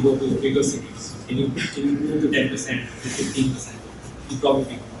as you go to bigger cities? Can you move to 10%, to 15%?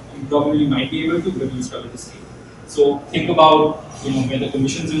 You probably might be able to, but you struggle to scale. So think about where the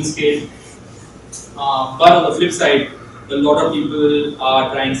commissions will scale. But on the flip side, a lot of people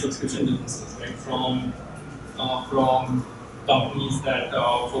are trying subscription businesses, right? From companies that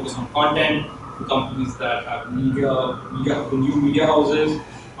focus on content, to companies that have the new media houses,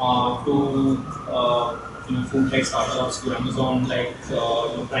 to food tech startups, to Amazon like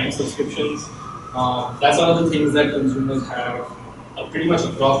Prime subscriptions. That's one of the things that consumers have pretty much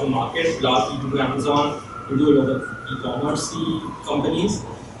across the market, largely due to Amazon. We do a lot of e-commerce companies.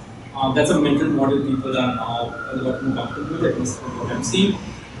 That's a mental model people are now a lot more comfortable with, at least from what I'm seeing.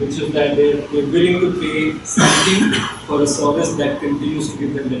 which is that they're willing to pay something for a service that continues to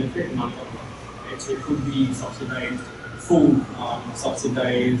give them benefit month on month. Right? So it could be subsidized food,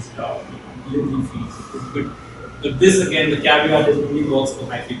 subsidized delivery fees. But this again, the caveat is it only works for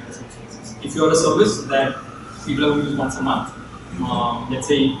high frequency services. If you're a service that people are going to use once a month, let's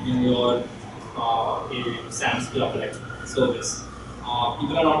say you're a Sam's Club like service,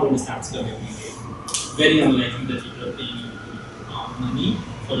 people are not going to Sam's Club every day. Very unlikely that people are paying money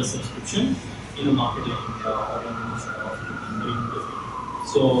for a subscription in a market like India or in India.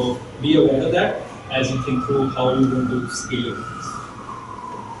 So be aware of that as you think through how you're going to scale your business.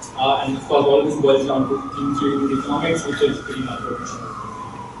 And of course, all this boils down to including economics, which is pretty much what we should do.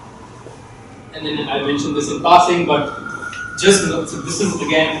 And then I mentioned this in passing, but just so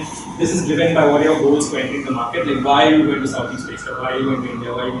this is driven by what your goals for entering the market. Like, why are you going to Southeast Asia? Why are you going to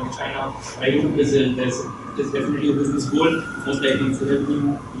India? Why are you going to China? Why are you going to Brazil? There's definitely a business goal. Most likely, it's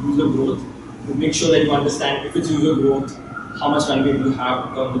helping user growth. To make sure that you understand if it's user growth, how much runway do you have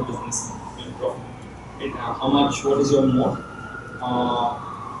to turn the business into profit? Right? How much? What is your mode?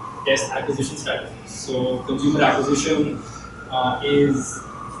 Test acquisition strategy. So consumer acquisition is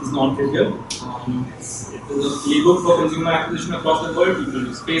non-trivial. It is a playbook for consumer acquisition across the world. People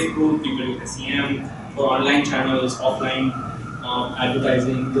use Facebook, people use SEM for online channels, offline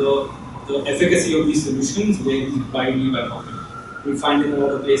advertising. The efficacy of these solutions varies widely by company. We find in a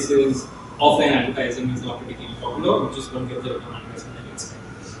lot of places offline advertising is not particularly popular. You just don't get the return on investment that you expect.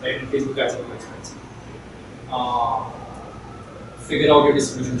 Right? And Facebook ads are more expensive. Figure out your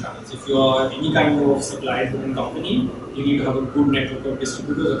distribution channels. If you are any kind of supply-driven company, you need to have a good network of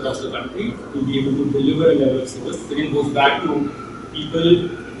distributors across the country to be able to deliver a level of service. Again, goes back to people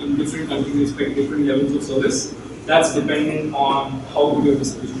in different countries expect different levels of service. That's dependent on how good your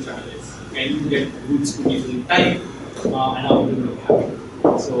distribution channel is. Can you get goods to people in time, and how people will be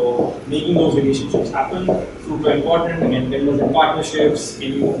happy. So making those relationships happen, super important. Again, vendors and partnerships.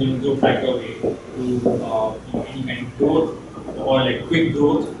 Can you go track your way to any kind of growth, or like quick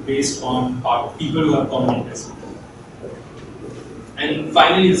growth based on people who have common interests. And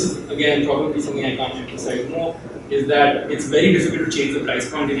finally, this is again probably something I can't emphasize more, is that it's very difficult to change the price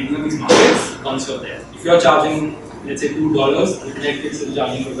point in any of these markets once you're there. If you're charging, let's say $2, and Netflix is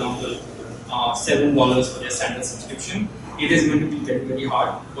charging, for example, $7 for their standard subscription, it is going to be very, very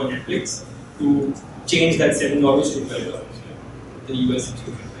hard for Netflix to change that $7 to $12. The US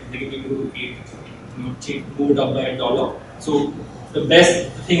subscription, right? They can be able to move it up by $1. So the best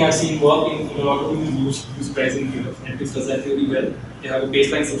thing I've seen work in a lot of these use pricing here. Netflix does that really well. They have a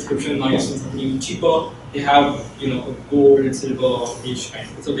baseline subscription, now you're seeing something even cheaper. They have a gold and silver-ish kind.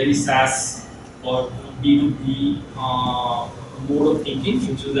 It's a very SaaS or B2B mode of thinking,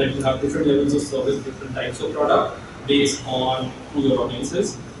 which is that you have different levels of service, different types of product based on who your audience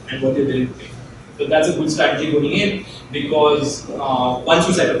is and what they're willing to pay. So that's a good strategy going in, because once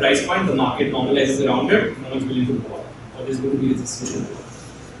you set a price point, the market normalizes around it, no one's willing to go up. There's going to be resistance.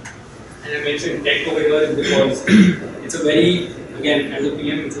 And I mentioned tech over here because it's a very, again, as a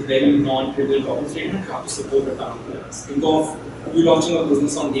PM, it's a very non-trivial problem statement. You have to support a ton of players. Think of you launching a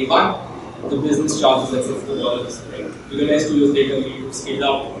business on day one, the business charges, let's say, $4. Right? You realize 2 years later, you scale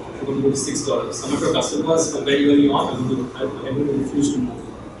up, you're going to go to $6. Some of your customers from very early on are going to refuse to move.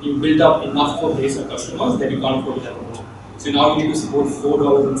 You build up enough of a base of customers that you can't afford that much. So now you need to support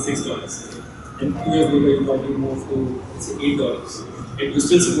 $4 and $6. And 2 years later, you probably move to, let's say, $8. If you're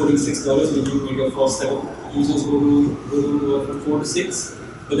still supporting $6, maybe you make your first set of users go to from 4 to 6.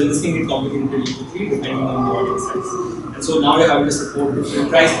 But then this can get complicated pretty quickly depending on the audience size. And so now you're having to support different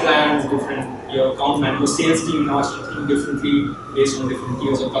price plans, your account manager, sales team now is thinking differently based on different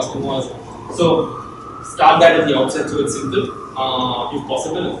tiers of customers. So start that at the outset so it's simple, if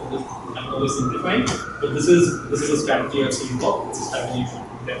possible. I'm always simplifying, but this is a strategy I've seen work. It's a strategy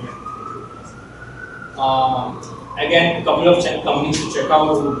that again, a couple of companies to check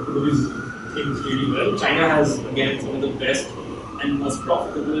out who do these things really well. China has, again, some of the best and most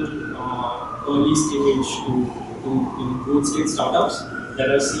profitable early stage to growth stage startups that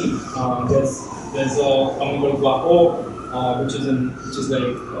I've seen. There's a company called Guapo, which is like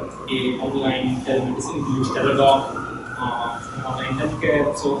a online telemedicine. You use Zocdoc, online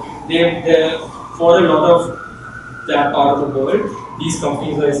healthcare. So they're for a lot of that part of the world. These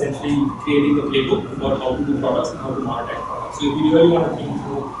companies are essentially creating the playbook about how to do products and how to monetize products. So if you really want to think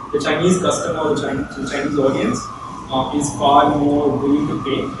through the Chinese customer, the Chinese audience is far more willing to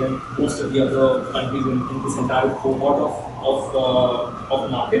pay than most of the other countries in this entire cohort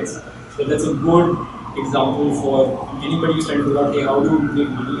of markets. So that's a good example for anybody who's trying to figure out, hey, how do we make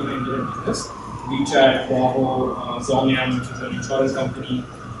money in an internet business? WeChat, Bravo, Zongyan, which is an insurance company,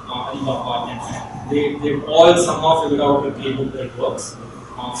 Alibaba, and they've all somehow figured out a playbook that works.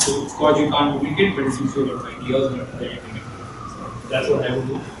 So of course you can't duplicate, but it's usually a lot of ideas and very so that's what I would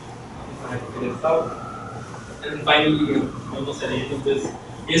do if I had to figure this out. And then finally, almost at the end of this,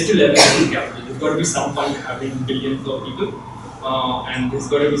 is to leverage capital. There's got to be some fund having billions of people, and there's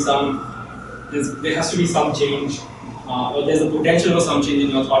got to be there has to be some change, or there's a potential for some change in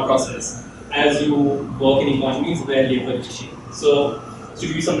your thought process as you work in economies where labor is cheap. So, to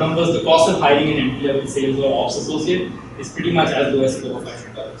give you some numbers, the cost of hiring an entry-level sales or ops associate is pretty much as low as $4 or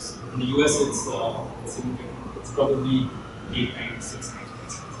 $500. In the US, it's significant. It's probably 8 times, 6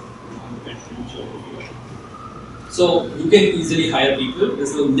 times. So you can easily hire people.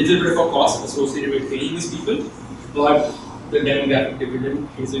 There's a little bit of a cost associated with training these people, but the demographic dividend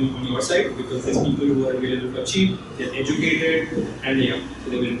is on your side because there's people who are available for cheap, they're educated, and they're young, so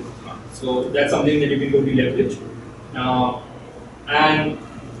they're willing to work. So that's something that you can totally leverage. And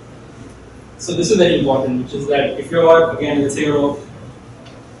so this is very important, which is that if you're, again, let's say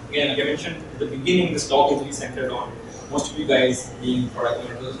again, like I mentioned at the beginning, this talk is really centered on most of you guys being product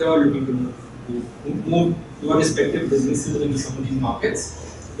managers. They're all looking to move your respective businesses into some of these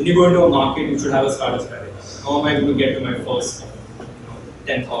markets. When you go into a market, you should have a starter strategy. How am I going to get to my first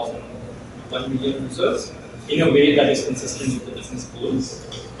 10,000, 1 million users in a way that is consistent with the business goals?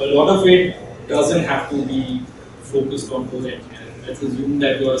 A lot of it doesn't have to be focused on core engineering. Let's assume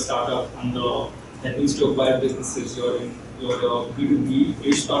that you're a startup that needs to acquire businesses. You're a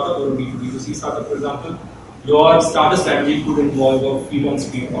B2B-ish startup or a B2B2C startup, for example. Your starter strategy could involve a feet on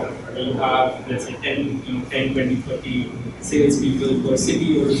street model, where you have, let's say, 10, 20, 30 salespeople per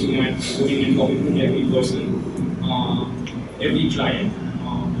city, or going and talking to every person, every client,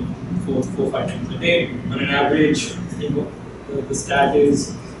 4-5 times a day. On an average, the stat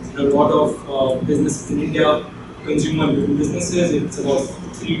is in a lot of businesses in India, consumer-driven businesses, it's about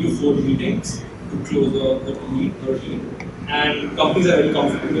 3 to 4 meetings to close a lead or a deal. And companies are very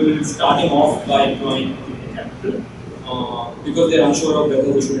comfortable starting off by employing capital because they're unsure of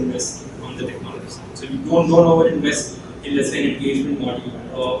whether they should invest on the technology side. So you don't over-invest in, let's say, an engagement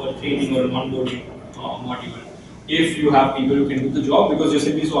module or training or an onboarding module if you have people who can do the job because you're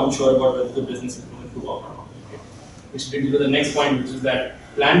simply so unsure about whether the business is going to work or not. Okay? Which brings you to the next point, which is that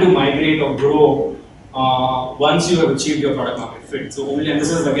plan to migrate or grow once you have achieved your product market fit. So only, and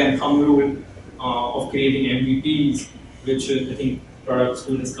this is again thumb rule of creating MVPs, which I think product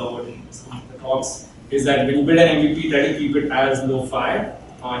school has covered in some of the talks, is that when you build an MVP, try to keep it as low fi.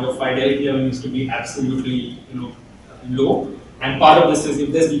 Your fidelity level needs to be absolutely low. And part of this is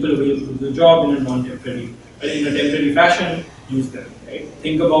if there's people available to do the job in a temporary fashion, use them. Right?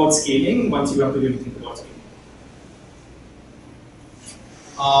 Think about scaling once you have to really think about scaling.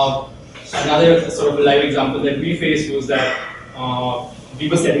 Another sort of a live example that we faced was that we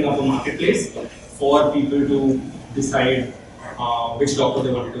were setting up a marketplace for people to decide which doctor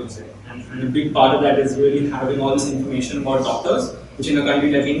they wanted to visit. And a big part of that is really having all this information about doctors, which in a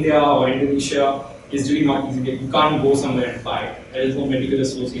country like India or Indonesia is really not easy. You can't go somewhere and buy it. There is no medical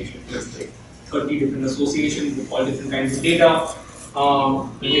association. There's like 30 different associations with all different kinds of data.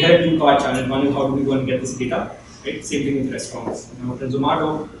 We had a two-part challenge. One is how do we go and get this data? Right? Same thing with restaurants. At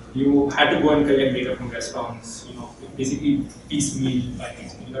Zomato, you had to go and collect data from restaurants. Basically piecemeal by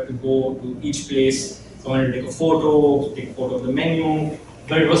piecemeal. You had to go to each place. Someone to take a photo of the menu.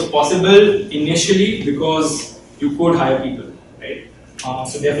 But it was possible initially because you could hire people, right?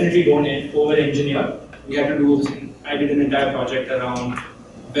 So definitely don't over-engineer. We had to do this. I did an entire project around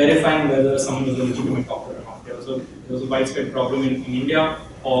verifying whether someone was a legitimate doctor or not. There was a widespread problem in India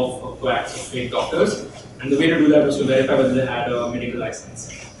of quacks, of fake doctors, and the way to do that was to verify whether they had a medical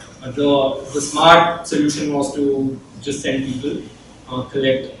license. The smart solution was to just send people,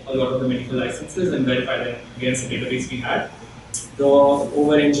 collect a lot of the medical licenses, and verify them against the database we had. The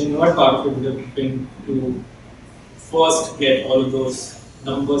over-engineered part of it would have been to first get all of those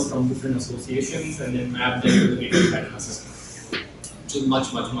numbers from different associations and then map them to the medical pattern system, which is much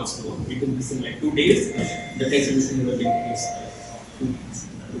slower. We did this in like 2 days. The tech solution would have been 2 weeks.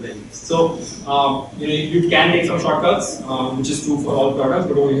 So you can take some shortcuts, which is true for all products,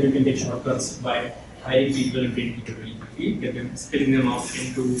 but over here you can take shortcuts by hiring people and training people really quickly, get them, splitting them up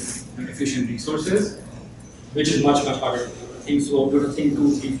into efficient resources, which is much harder to do. You have to think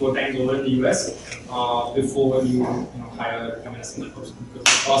 2, 3, 4 times over in the US before you hire a single person, because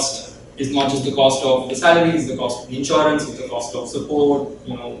the cost is not just the cost of the salary, it's the cost of the insurance, it's the cost of support,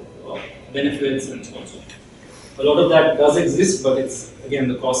 benefits, and so on and so forth. A lot of that does exist, but it's, again,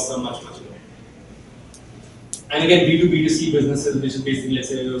 the costs are much lower. And again, B2B2C businesses, which is basically, let's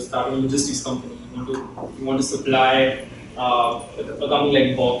say you're starting a logistics company, you want to supply a company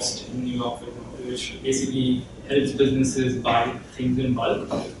like Boxed in New York, which basically helps businesses buy things in bulk,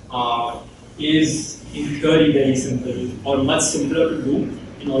 is in theory very simple or much simpler to do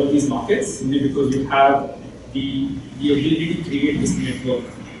in all of these markets simply because you have the ability to create this network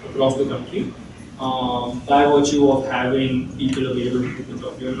across the country by virtue of having people available to do the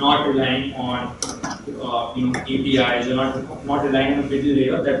job. You're not relying on APIs. You're not relying on a middle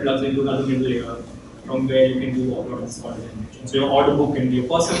layer that plugs into another middle layer from where you can do all of this order generation. So your order book can be a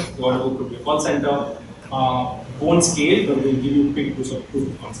person, your order book could be a call center. Won't scale, but will give you quick proof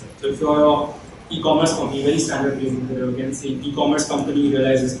of concept. So if you're a e-commerce company, very standard case again, say e-commerce company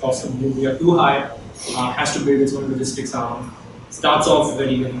realizes cost of delivery are too high, has to build its own logistics arm, starts off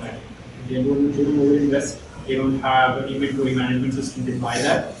very high. They don't overinvest. They don't have an inventory management system. They buy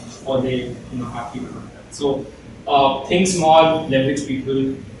that, or they have people on that. So think small, leverage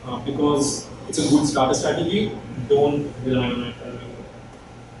people because it's a good starter strategy. Don't rely on it.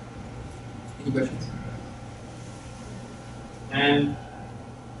 Any questions? And I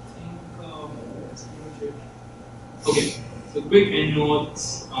think that's pretty much it. Okay, so quick end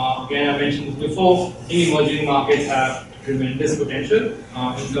notes. Again, I mentioned this before. Emerging markets have tremendous potential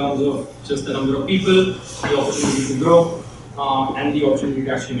in terms of just the number of people, the opportunity to grow, and the opportunity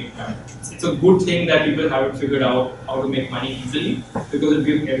to actually make money. It's a good thing that people haven't figured out how to make money easily because it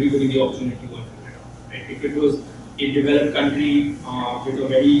gives everybody the opportunity to figure it out. Right? If it was a developed country with a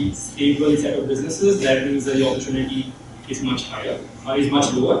very stable set of businesses, that means that the opportunity is much higher, is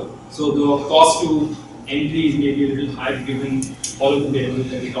much lower. So the cost to entry is maybe a little high given all of the variables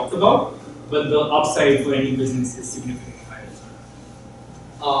that we talked about, but the upside for any business is significantly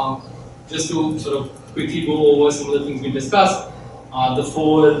higher. Just to sort of quickly go over some of the things we discussed, the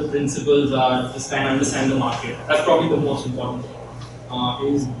four principles are just try and understand the market. That's probably the most important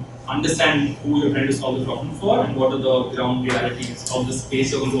thing, is understand who you're trying to solve the problem for and what are the ground realities of the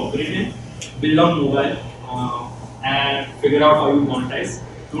space you're going to operate in. Build on mobile and figure out how you monetize.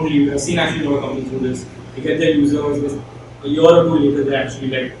 Don't leave it. I've seen actually a lot of companies do this. They get their users, a year or two later, they're actually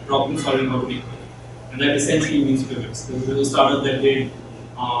like problem solving how to make money. And that essentially means pivots. There was a startup that did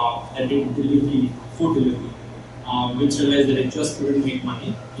delivery, food delivery, which realized that it just couldn't make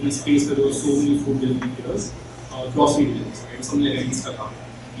money in a space where there were so many food delivery players, grocery deliveries, right? Something like Instacart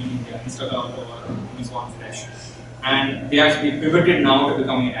in India, Instacart or Amazon Fresh. And they actually pivoted now to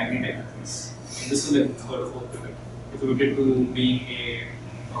becoming an agri-tech business. And this is like the third or fourth pivot. They pivoted to being a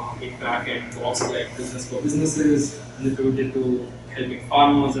back-end box-like business for businesses, and they pivoted to helping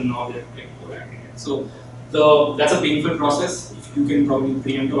farmers, and now they're like for agri-tech. So that's a painful process. If you can probably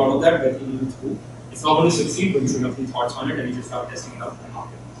preempt a lot of that, I think you through. It's not going to succeed, but you should have some thoughts on it, and you should start testing it out in the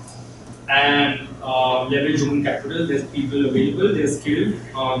market. And leverage human capital. There's people available. They're skilled.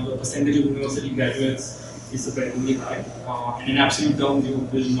 The percentage of university graduates is surprisingly high. And in absolute terms, you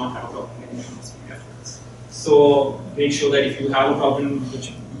will not have a problem getting university graduates. So make sure that if you have a problem which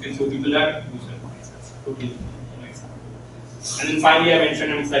you can throw people at, use them. That's totally nice. And then finally, I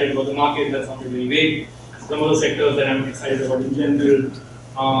mentioned I'm excited about the market. That sounded very vague. Some of the sectors that I'm excited about in general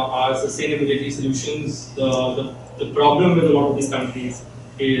are sustainability solutions. The problem with a lot of these countries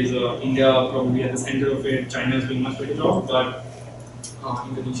is India probably at the center of it. China is doing much better job, but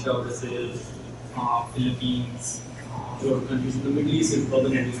Indonesia, Brazil, Philippines, a lot of countries in the Middle East is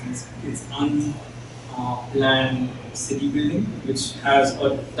urban areas. It's unplanned city building, which has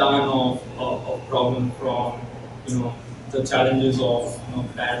a ton of problem from the challenges of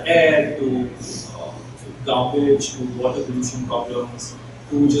bad air to garbage to water pollution problems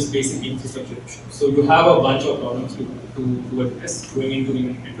to just basic infrastructure issues. So you have a bunch of problems to address going into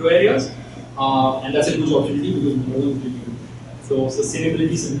even metro areas, and that's a huge opportunity because no one's really doing it. So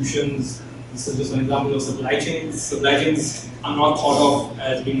sustainability solutions. This is just an example of supply chains. Supply chains are not thought of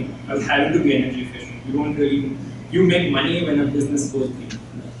as having to be energy efficient. You make money when a business goes green.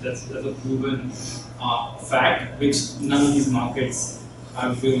 That's a proven fact, which none of these markets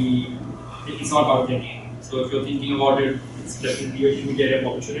have really. It's not part of their game. So if you're thinking about it, it's definitely a huge area of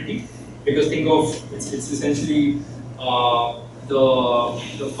opportunity. Because think of it's essentially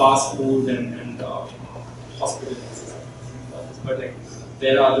the fast food and hospitals. But like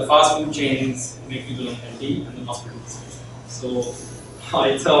there are the fast food chains make people unhealthy and the hospitals. So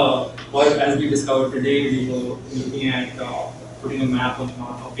it's as we discovered today, we were looking at putting a map on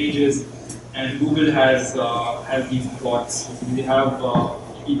our pages, and Google has these bots. They have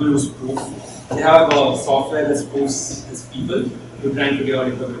people who spoof. They have software that spoofs these people to try and figure out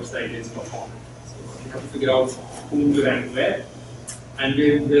if the website is performing. So they have to figure out whom to rank where. And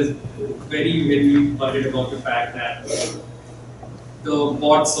we're very, very worried about the fact that the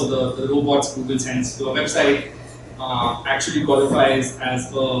bots or the robots Google sends to a website actually qualifies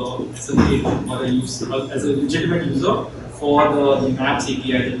as a native or as a legitimate user for the Maps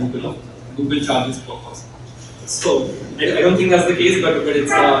API that Google charges per person. So I don't think that's the case, but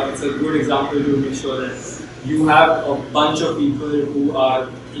it's a good example to make sure that you have a bunch of people who are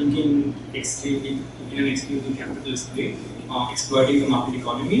thinking in an extremely capitalist way, exploiting the market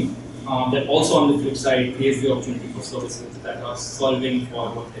economy. That also on the flip side creates the opportunity for services that are solving for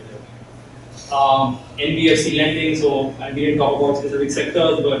what they're doing. NBFC lending, so I didn't talk about specific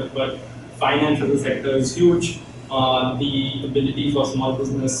sectors, but finance as a sector is huge. The ability for small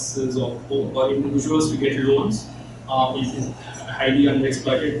businesses or individuals to get loans is highly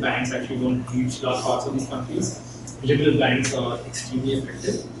underexploited. Banks actually don't reach large parts of these countries. Little banks are extremely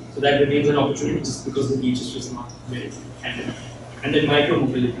effective. So that remains an opportunity just because the reach is just not very handy. And then micro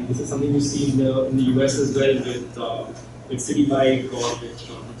mobility. This is something you see in the US as well with City Bike or with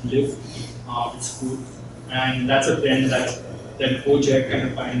Lyft, with Scoot. And that's a trend that Gojek kind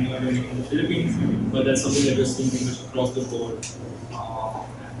of pioneered in the Philippines, but that's something that we're seeing pretty much across the board.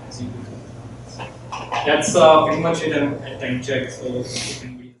 That's pretty much it at time check. So